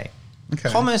to today. Okay.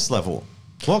 Commerce level.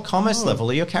 What commerce level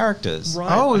are your characters?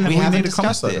 Right. Oh, we haven't need a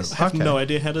discussed commerce this. I have Okay. no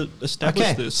idea how to establish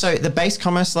Okay, this. so the base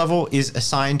commerce level is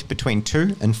assigned between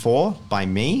 2 and 4 by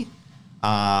me,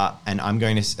 and I'm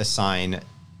going to assign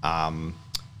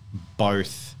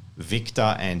both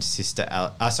Victor and Sister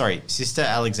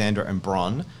Alexandra and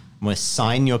Bron to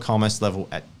assign your commerce level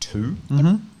at 2,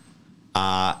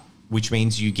 which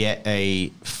means you get a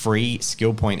free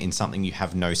skill point in something you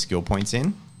have no skill points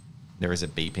in. There is a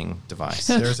beeping device.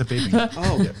 There is a beeping.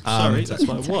 Oh, sorry, that's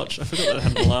my watch. I forgot that it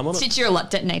had an alarm on it. Did your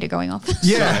detonator going off?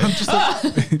 Yeah. I'm just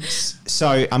like,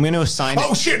 So I'm going to assign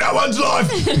Oh shit, that one's live!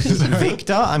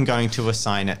 Victor, I'm going to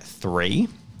assign at 3.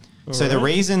 So the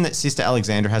reason that Sister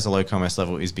Alexandra has a low commerce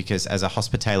level is because as a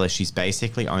hospitaler, she's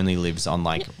basically only lives on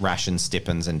like rations,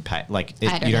 stipends, and pay. Like I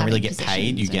don't you don't have really any get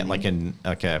paid. You positions get like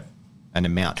an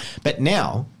amount. But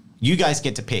now you guys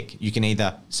get to pick. You can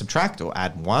either subtract or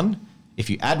add 1. If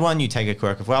you add 1, you take a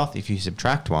quirk of wealth. If you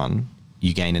subtract 1,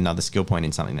 you gain another skill point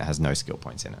in something that has no skill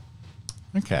points in it.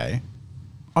 okay.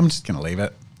 I'm just going to leave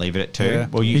it. Leave it at 2. Yeah.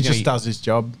 Well, he just does his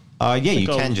job. Yeah, you think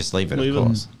can I'll just leave it, leave of it.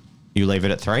 course. You leave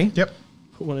it at 3? Yep.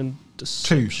 Put one in 2.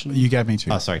 deception. You gave me 2.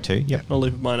 Oh, sorry, 2. Yep. I'll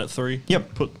leave mine at 3.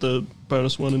 Yep. Put the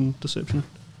bonus one in deception.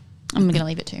 I'm going to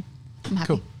leave it too. I'm happy.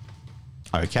 Cool.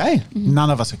 Okay. None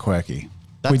of us are quirky.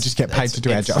 We just get paid to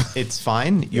do our job. It's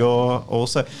fine. You're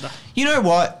also. You know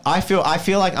what? I feel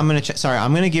like I'm gonna. Sorry,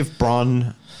 I'm gonna give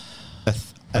Bron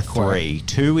a 3.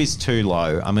 2 is too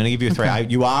low. I'm gonna give you a 3.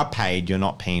 You are paid. You're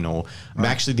not penal.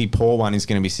 Actually, the poor one is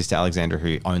gonna be Sister Alexandra,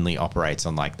 who only operates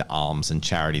on like the alms and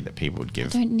charity that people would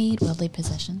give. Don't need worldly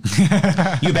possessions.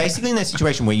 You're basically in that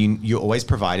situation where you're always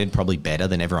provided probably better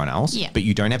than everyone else, Yeah. but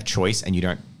you don't have choice and you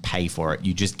don't pay for it.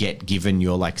 You just get given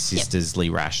your like sisterly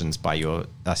rations by your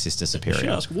sister Should superior.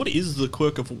 I ask, what is a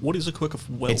quirk of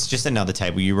wealth? It's just another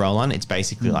table you roll on. It's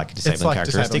basically like a disabling like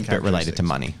characteristic, disabling but related to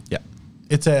money. Yeah.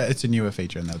 It's a newer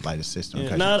feature in the latest system.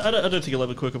 Yeah, no, I don't think I'll have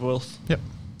a quirk of wealth. Yep.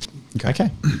 Okay.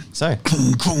 So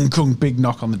Kung, kung, kung, big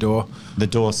knock on the door. the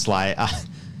door slide.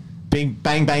 Big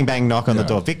bang, bang, bang, knock on the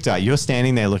door. Victor, you're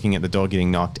standing there looking at the door getting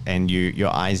knocked, and your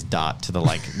eyes dart to the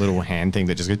like little hand thing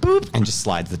that just goes boop and just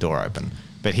slides the door open.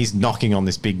 But he's knocking on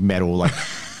this big metal, like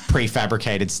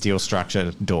prefabricated steel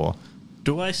structure door.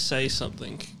 Do I say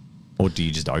something? Or do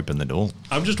you just open the door?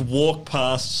 I'm just walk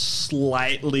past,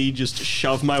 slightly just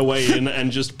shove my way in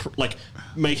and just like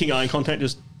making eye contact,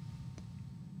 just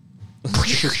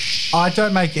I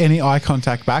don't make any eye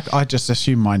contact back. I just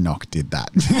assume my knock did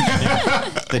that.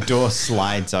 The door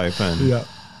slides open. yeah.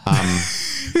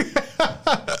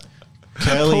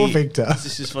 Curly, Poor Victor.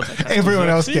 this is what I have to Everyone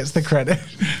work else with. gets the credit.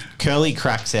 Curly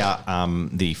cracks out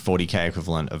the 40k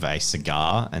equivalent of a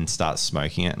cigar and starts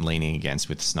smoking it and leaning against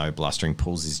with snow blustering,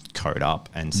 pulls his coat up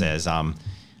and says, I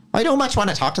don't much want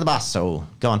to talk to the boss, so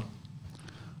go on.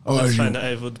 Oh, That's you- fine.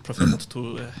 I would prefer not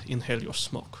to inhale your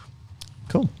smoke.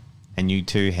 Cool. And you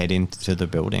two head into the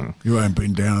building. You ain't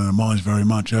been down in the mines very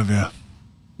much, have you?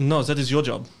 No, that is your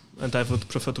job, and I would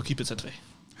prefer to keep it that way.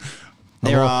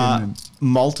 There walk are in and-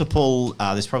 multiple,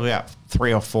 there's probably about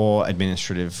 3 or 4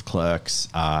 administrative clerks,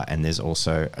 and there's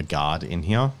also a guard in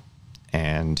here.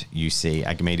 And you see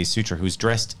Agamedes Sutra, who's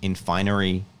dressed in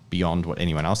finery beyond what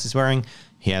anyone else is wearing.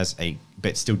 He has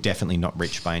but still definitely not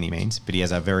rich by any means, but he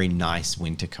has a very nice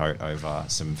winter coat over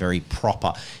some very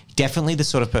proper, definitely the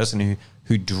sort of person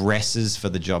who dresses for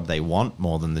the job they want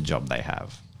more than the job they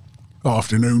have.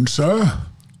 Afternoon, sir.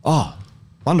 Oh,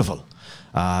 wonderful.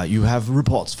 You have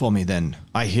reports for me then.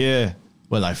 I hear,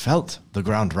 well, I felt the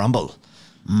ground rumble.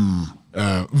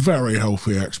 Very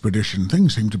healthy expedition.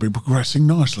 Things seem to be progressing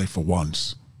nicely for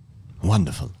once.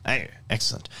 Wonderful. Hey,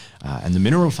 excellent. And the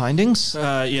mineral findings?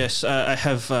 Yes, I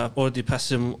have already passed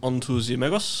them on to the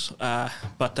Megos,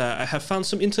 but I have found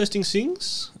some interesting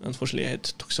things. Unfortunately, I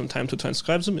took some time to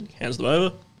transcribe them and hands them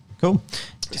over. Cool.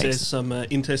 There's some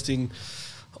interesting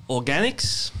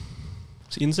organics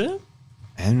in there.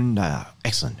 And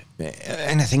excellent.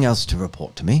 Anything else to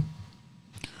report to me?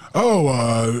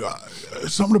 Oh,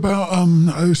 something about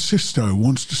Sisto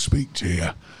wants to speak to you.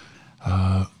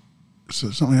 So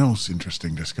something else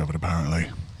interesting discovered apparently.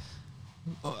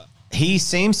 He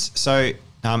seems so.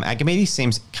 Agamedes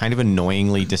seems kind of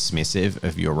annoyingly dismissive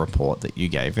of your report that you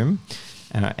gave him,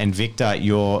 and Victor,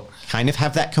 you're kind of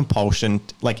have that compulsion.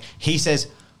 Like he says,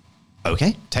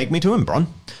 "Okay, take me to him, Bron,"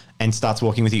 and starts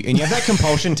walking with you, and you have that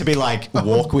compulsion to be like,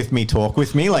 "Walk with me, talk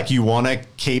with me." Like you want to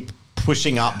keep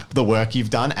pushing up the work you've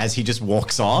done as he just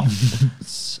walks off.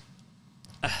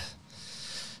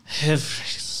 Every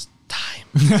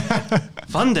time.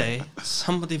 One day,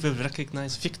 somebody will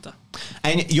recognize Victor.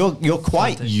 And you're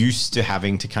quite used to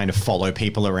having to kind of follow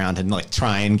people around and like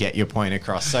try and get your point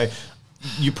across. So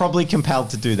you're probably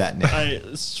compelled to do that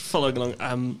now. Following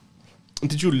along.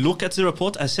 Did you look at the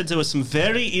report? I said there were some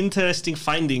very interesting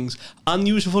findings.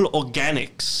 Unusual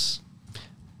organics.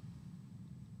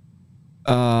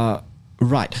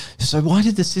 Right. So why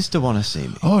did the sister want to see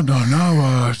me? Oh,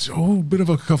 no. It's all a bit of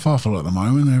a kerfuffle at the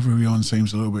moment. Everyone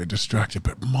seems a little bit distracted,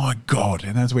 but my God.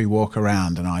 And as we walk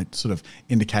around, and I sort of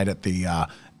indicate at the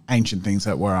ancient things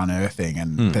that we're unearthing,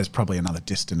 and there's probably another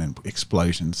distant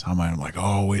explosion somewhere. I'm like,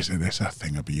 oh, is this a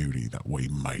thing of beauty that we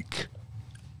make?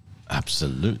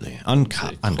 Absolutely. Call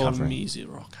Uncovering. me the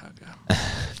rock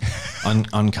hugger.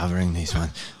 Uncovering these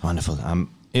wonderful.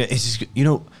 It's just,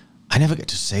 I never get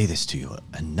to say this to you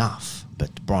enough,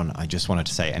 but Bron, I just wanted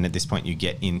to say, and at this point you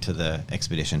get into the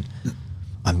expedition.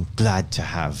 I'm glad to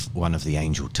have one of the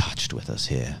angel touched with us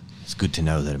here. It's good to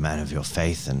know that a man of your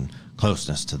faith and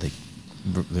closeness to the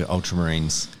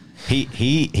Ultramarines.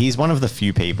 He's one of the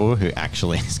few people who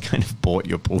actually has kind of bought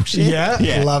your bullshit.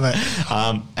 Yeah. Love it.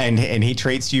 And he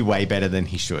treats you way better than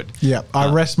he should. Yeah, I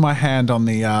rest my hand on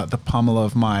the pummel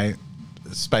of my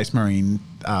Space Marine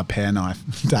pear knife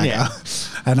dagger,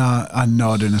 And I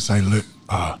nod and I say, look,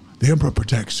 the Emperor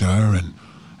protects her, and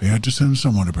he had to send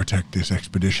someone to protect this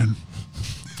expedition.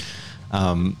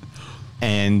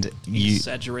 And you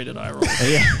Exaggerated eye roll.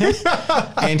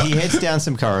 and he heads down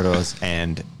some corridors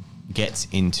and gets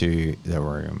into the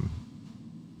room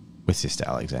with Sister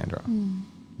Alexandra.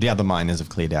 The other miners have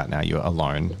cleared out now. You're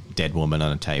alone, dead woman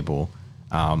on a table.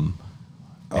 And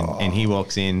he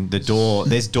walks in. The door.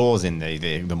 There's doors in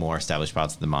the more established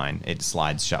parts of the mine. It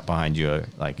slides shut behind you,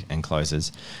 and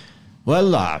closes.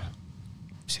 Well,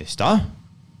 sister,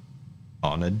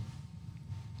 honored.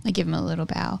 I give him a little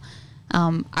bow.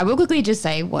 I will quickly just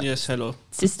say what Yes, hello.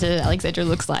 Sister Alexandra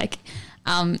looks like.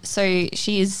 So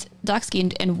she is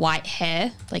dark-skinned and white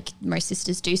hair, like most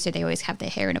sisters do, so they always have their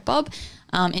hair in a bob.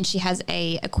 And she has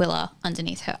a aquila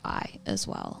underneath her eye as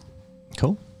well.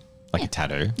 Cool. Like a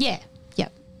tattoo. Yeah,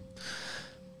 yep.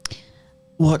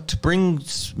 What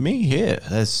brings me here?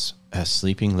 There's a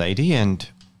sleeping lady, and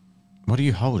what are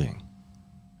you holding?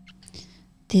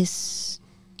 This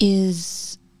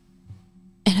is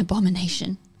an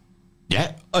abomination.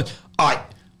 Yeah,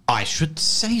 I should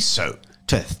say so.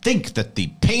 To think that the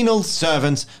penal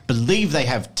servants believe they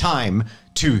have time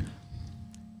to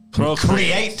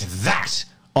create that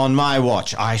on my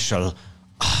watch. I shall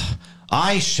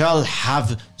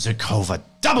have Zakova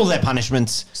double their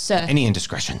punishments. Sir. Any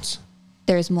indiscretions?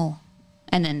 There is more.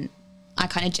 And then I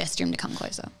kind of gesture him to come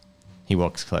closer. He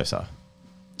walks closer.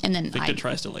 And then Victor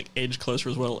tries to edge closer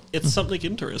as well. It's something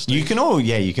interesting. You can all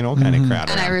kind of crowd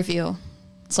and I around. reveal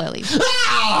slowly.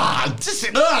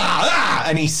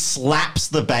 And he slaps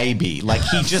the baby.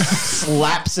 He just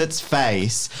slaps its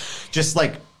face. Just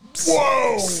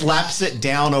slaps it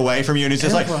down away from you. And he's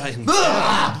just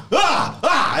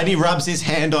and he rubs his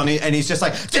hand on it. And he's just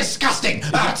disgusting.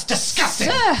 It's disgusting.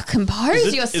 Sir,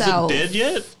 compose yourself. Is it dead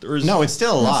yet? Or is No, it's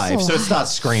still alive. It's So it alive.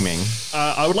 starts screaming.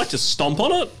 I would like to stomp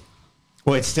on it.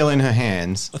 Well, it's still in her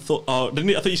hands. I thought. Oh, didn't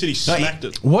he? I thought you said he smacked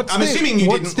it. I'm assuming you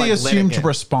what's didn't, the let it assumed get-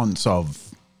 response of?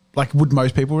 Would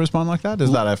most people respond like that?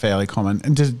 Is that a fairly common?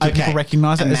 And do people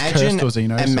recognize it as cursed or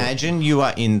Xenos? Imagine you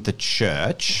are in the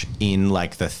church in the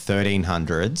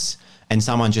 1300s, and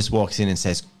someone just walks in and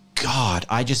says, "God,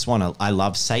 I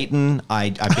love Satan.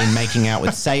 I've been making out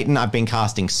with Satan. I've been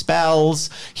casting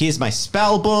spells. Here's my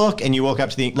spell book." And you walk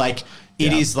up to the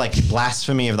it is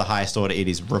blasphemy of the highest order. It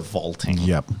is revolting.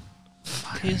 Yep.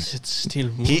 Is it still?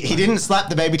 He didn't slap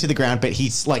the baby to the ground, but he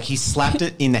slapped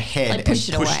it in the head and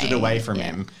pushed pushed it it away. away from Yeah.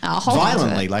 him I'll hold on to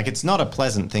violently. it. It's not a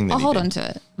pleasant thing that I'll he hold did. on to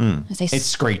it. I say, It's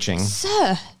screeching.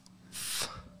 Sir,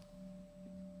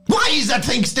 Why is that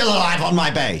thing still alive on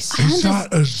my base? Is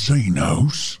that a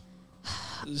Xenos?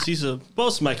 Caesar,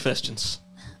 boss my questions.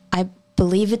 I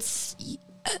believe it's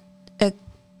a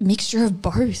mixture of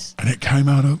both. And it came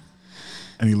out of...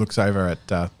 And he looks over at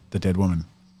the dead woman.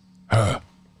 her.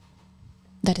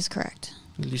 That is correct.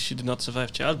 At least she did not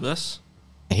survive childbirth.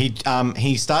 He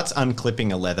starts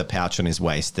unclipping a leather pouch on his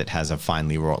waist that has a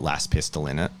finely wrought las pistol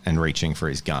in it and reaching for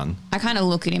his gun. I kind of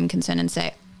look at him concerned and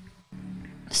say,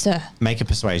 Sir, Make a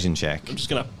persuasion check. I'm just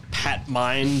gonna pat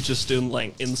mine, just in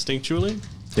instinctually.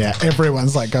 Yeah,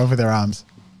 everyone's going for their arms.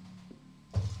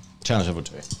 Challenge level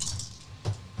 2.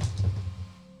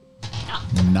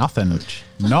 Nothing.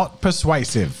 Not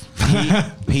persuasive.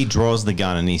 He draws the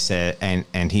gun and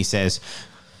he says,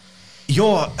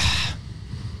 "You're."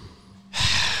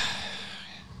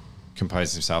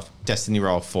 Compose himself. Destiny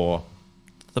roll for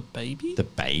The baby? the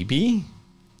baby.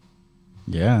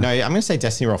 Yeah. No, I'm going to say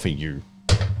destiny roll for you.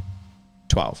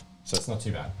 12. So it's not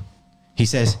too bad. He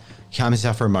says, he calms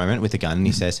himself for a moment with the gun and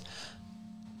he says,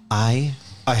 I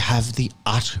have the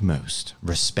utmost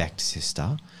respect,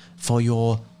 sister, for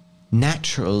your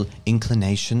natural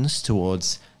inclinations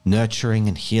towards nurturing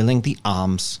and healing the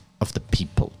arms of the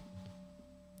people.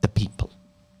 The people.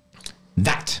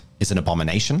 That is an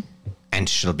abomination and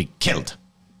shall be killed.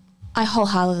 I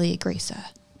wholeheartedly agree, sir.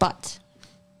 But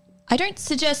I don't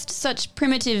suggest such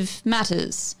primitive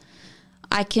matters.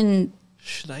 I can...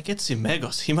 Should I get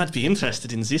Zimegos? He might be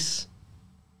interested in this.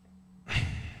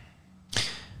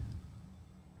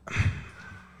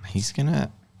 He's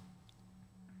gonna...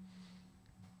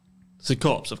 It's a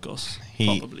corpse, of course.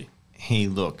 Probably. He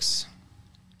looks...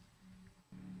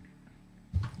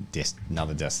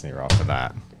 Another destiny roll for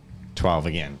that. 12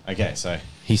 again. Okay, so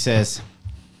he says...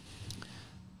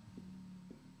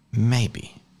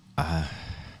 Maybe.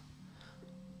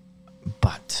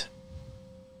 But...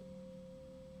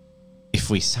 if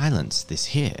we silence this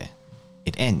here,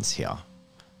 it ends here.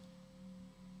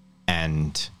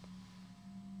 And...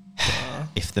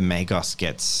 if the Magos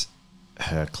gets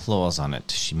her claws on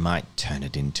it, she might turn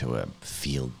it into a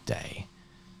field day.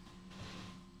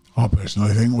 I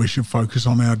personally think we should focus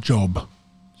on our job.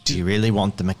 Do you really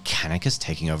want the Mechanicus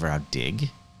taking over our dig?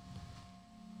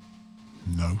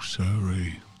 No,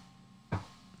 sirree.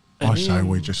 I say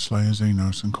we just slay a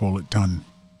Xenos and call it done.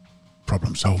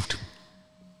 Problem solved.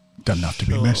 Doesn't have to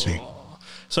be messy.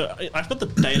 So I've got the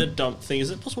data dump thing. Is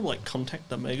it possible to like contact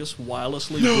the Magus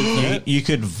wirelessly? with that? You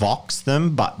could vox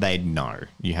them, but they'd know.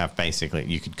 You have basically,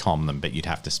 you could comm them, but you'd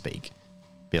have to speak.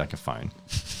 Be like a phone.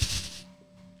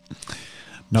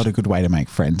 Not a good way to make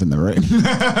friends in the room.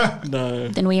 No.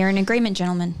 Then we are in agreement,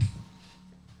 gentlemen.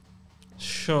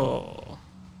 Sure.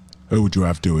 Who would you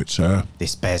have do it, sir?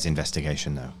 This bears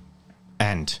investigation, though.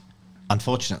 And,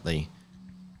 unfortunately,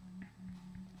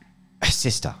 a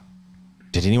sister.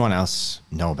 Did anyone else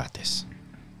know about this?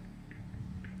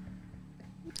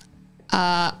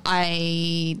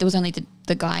 There was only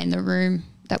the guy in the room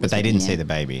that But was. they didn't with me, see yeah. the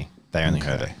baby. They only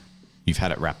heard it. You've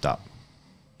had it wrapped up.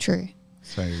 True.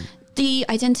 So The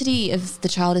identity of the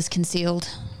child is concealed.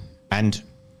 And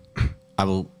I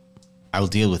will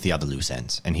deal with the other loose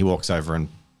ends. And he walks over and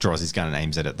draws his gun and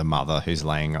aims it at the mother who's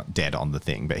laying dead on the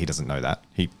thing, but he doesn't know that.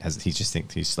 He just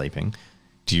thinks he's sleeping.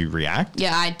 Do you react?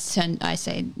 Yeah, I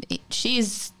say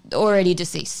she's already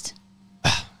deceased.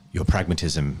 Your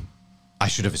pragmatism. I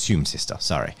should have assumed, sister.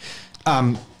 Sorry.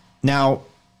 Now,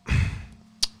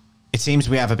 it seems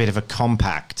we have a bit of a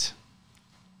compact.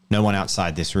 No one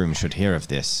outside this room should hear of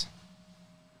this.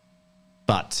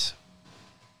 But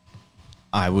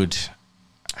I would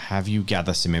have you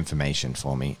gather some information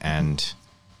for me, and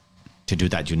to do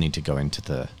that, you need to go into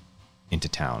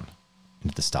town,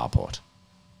 into the starport.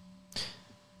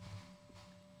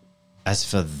 As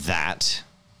for that,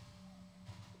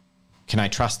 can I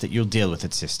trust that you'll deal with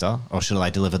it, sister, or shall I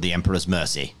deliver the Emperor's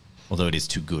mercy? Although it is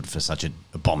too good for such an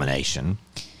abomination.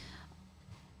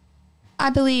 I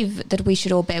believe that we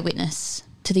should all bear witness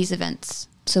to these events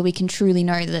so we can truly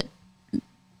know that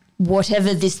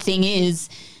whatever this thing is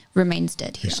remains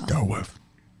dead here. Yes, go with.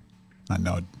 I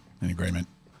nod in agreement.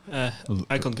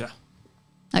 I concur.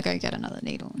 I go get another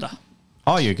needle. Duh.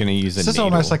 Oh, you're going to use a This is needle.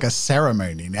 almost like a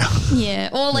ceremony now. Yeah,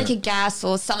 or like a gas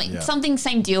or something. Yeah. Something,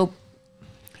 same deal.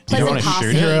 You don't Pleasant wanna shoot passing.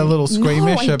 it? You're a little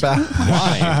squeamish no, about-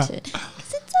 Why? Because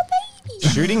it's a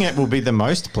baby. Shooting it will be the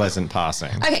most pleasant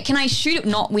passing. Okay, can I shoot it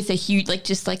not with a huge, like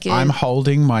just like a... I'm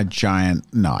holding my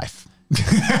giant knife.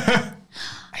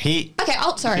 He, Okay,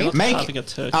 sorry. You're Make- carving a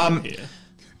turkey here.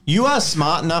 you are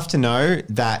smart enough to know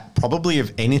that probably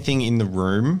of anything in the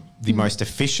room, the most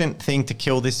efficient thing to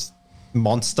kill this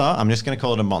monster, I'm just going to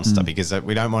call it a monster because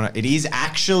we don't want to, it is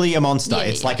actually a monster. Yeah,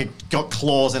 It's yeah. like it got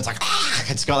claws and it's like,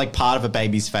 it's got like part of a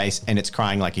baby's face and it's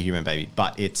crying like a human baby,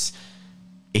 but it's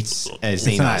a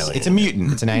xenos. alien. It's a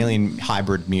mutant. It's an alien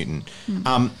hybrid mutant.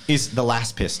 Is the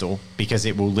last pistol because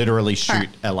it will literally shoot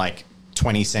a like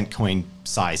 20-cent coin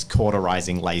size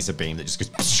cauterizing laser beam that just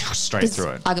goes straight Does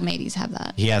through it. Archimedes have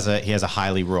that? He has a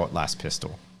highly wrought last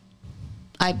pistol.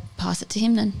 I pass it to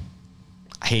him then.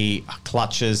 He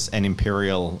clutches an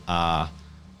Imperial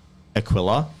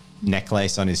Aquila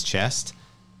necklace on his chest.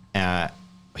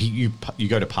 You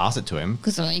go to pass it to him.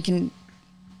 Because you can...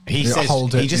 He You says,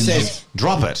 hold it he just in says,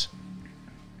 drop it.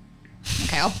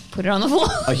 Okay, I'll put it on the floor.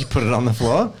 Oh, you put it on the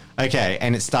floor? Okay,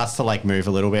 and it starts to like move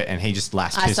a little bit, and he just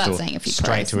last I start pistol saying a few straight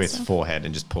prayers to and his stuff. forehead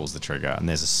and just pulls the trigger. And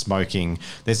there's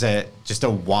just a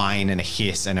whine and a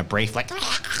hiss and a brief like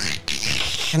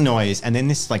noise, and then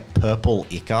this like purple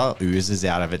ichor oozes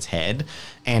out of its head,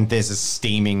 and there's a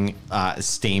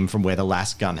steam from where the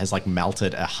last gun has like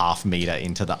melted a half meter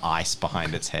into the ice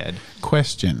behind its head.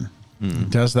 Question.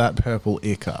 Does that purple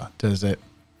ichor, does it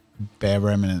bear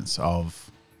remnants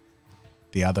of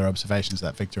the other observations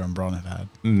that Victor and Bron have had?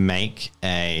 Make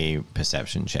a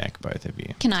perception check, both of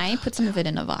you. Can I put some of it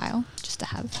in a vial just to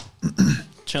have?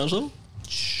 Challenge level?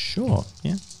 Sure.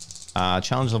 Yeah.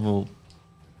 Challenge level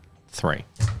 3.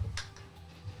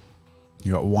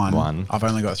 You got 1. 1. I've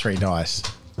only got 3 dice.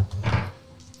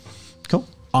 Cool.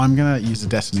 I'm going to use a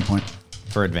destiny point.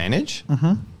 For advantage?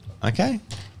 Mm-hmm. Okay.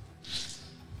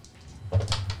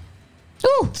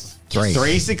 Ooh,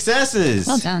 3 successes.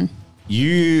 well done.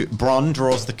 Bron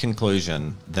draws the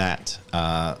conclusion that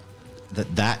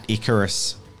that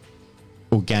Icarus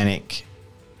organic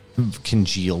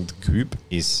congealed goop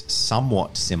is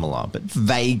somewhat similar, but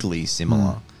vaguely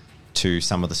similar to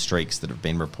some of the streaks that have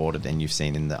been reported and you've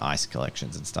seen in the ice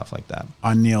collections and stuff like that.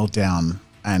 I kneel down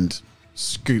and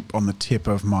scoop on the tip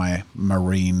of my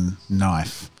marine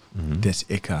knife this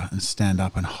ichor and stand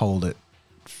up and hold it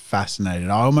fascinated.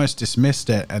 I almost dismissed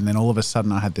it, and then all of a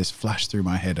sudden I had this flash through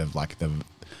my head of like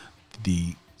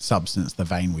the substance, the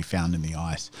vein we found in the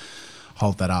ice.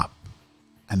 Hold that up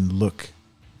and look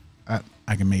at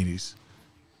Agamedes.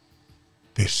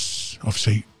 This, I've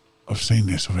seen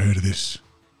this, I've heard of this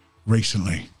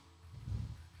recently.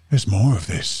 There's more of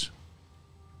this.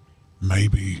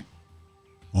 Maybe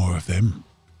more of them.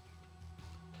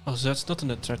 Oh, that's not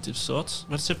an attractive thought.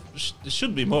 But there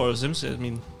should be more of them. I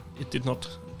mean, it did not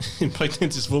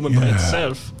impregnate this woman by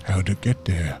itself. How'd it get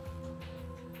there?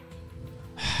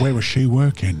 Where was she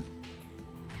working?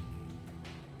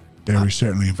 There is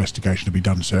certainly investigation to be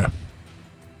done, sir.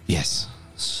 Yes.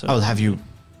 So, I'll have you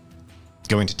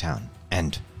go into town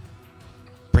and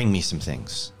bring me some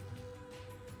things.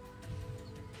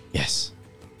 Yes.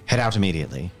 Head out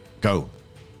immediately. Go.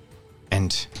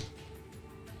 And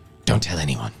don't tell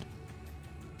anyone.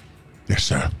 Yes,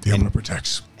 sir. The Emperor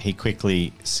protects. He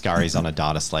quickly scurries on a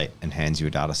data slate and hands you a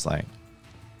data slate.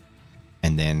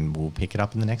 And then we'll pick it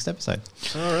up in the next episode.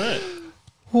 all right.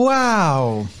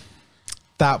 Wow.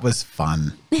 That was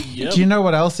fun. Yep. Do you know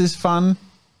what else is fun?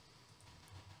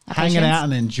 Our Hanging patrons. out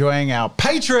and enjoying our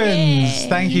patrons. Yay.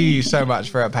 Thank you so much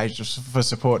for our patrons for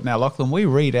support. Now, Lachlan, we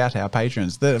read out our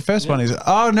patrons. The first one is,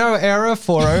 oh no, error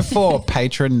 404,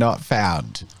 patron not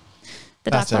found.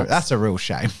 The Dark Box. That's a real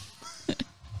shame.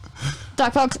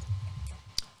 Dark Box.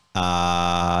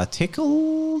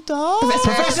 Tickle Dog?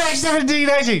 Professor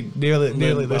X1718.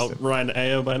 Nearly Well, listed. Ryan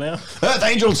Ayo by now. Earth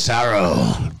Angel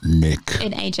Sarrow. Nick.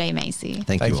 And AJ Macy.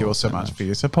 Thank Thank you all so much for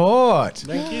your support.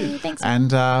 Thank you. Thanks.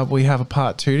 And we have a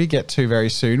part 2 to get to very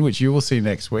soon, which you will see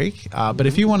next week. But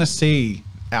if you want to see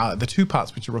the 2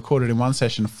 parts, which are recorded in one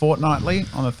session fortnightly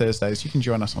on the Thursdays, you can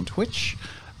join us on Twitch.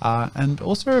 And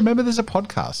also remember there's a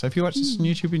podcast. So if you watch this on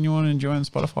YouTube and you want to enjoy on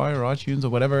Spotify or iTunes or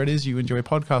whatever it is you enjoy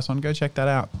podcasts on, go check that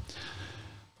out.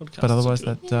 Podcasts But otherwise,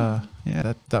 are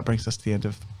good. that brings us to the end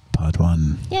of part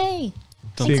 1. Yay.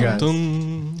 See you guys.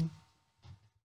 Dun.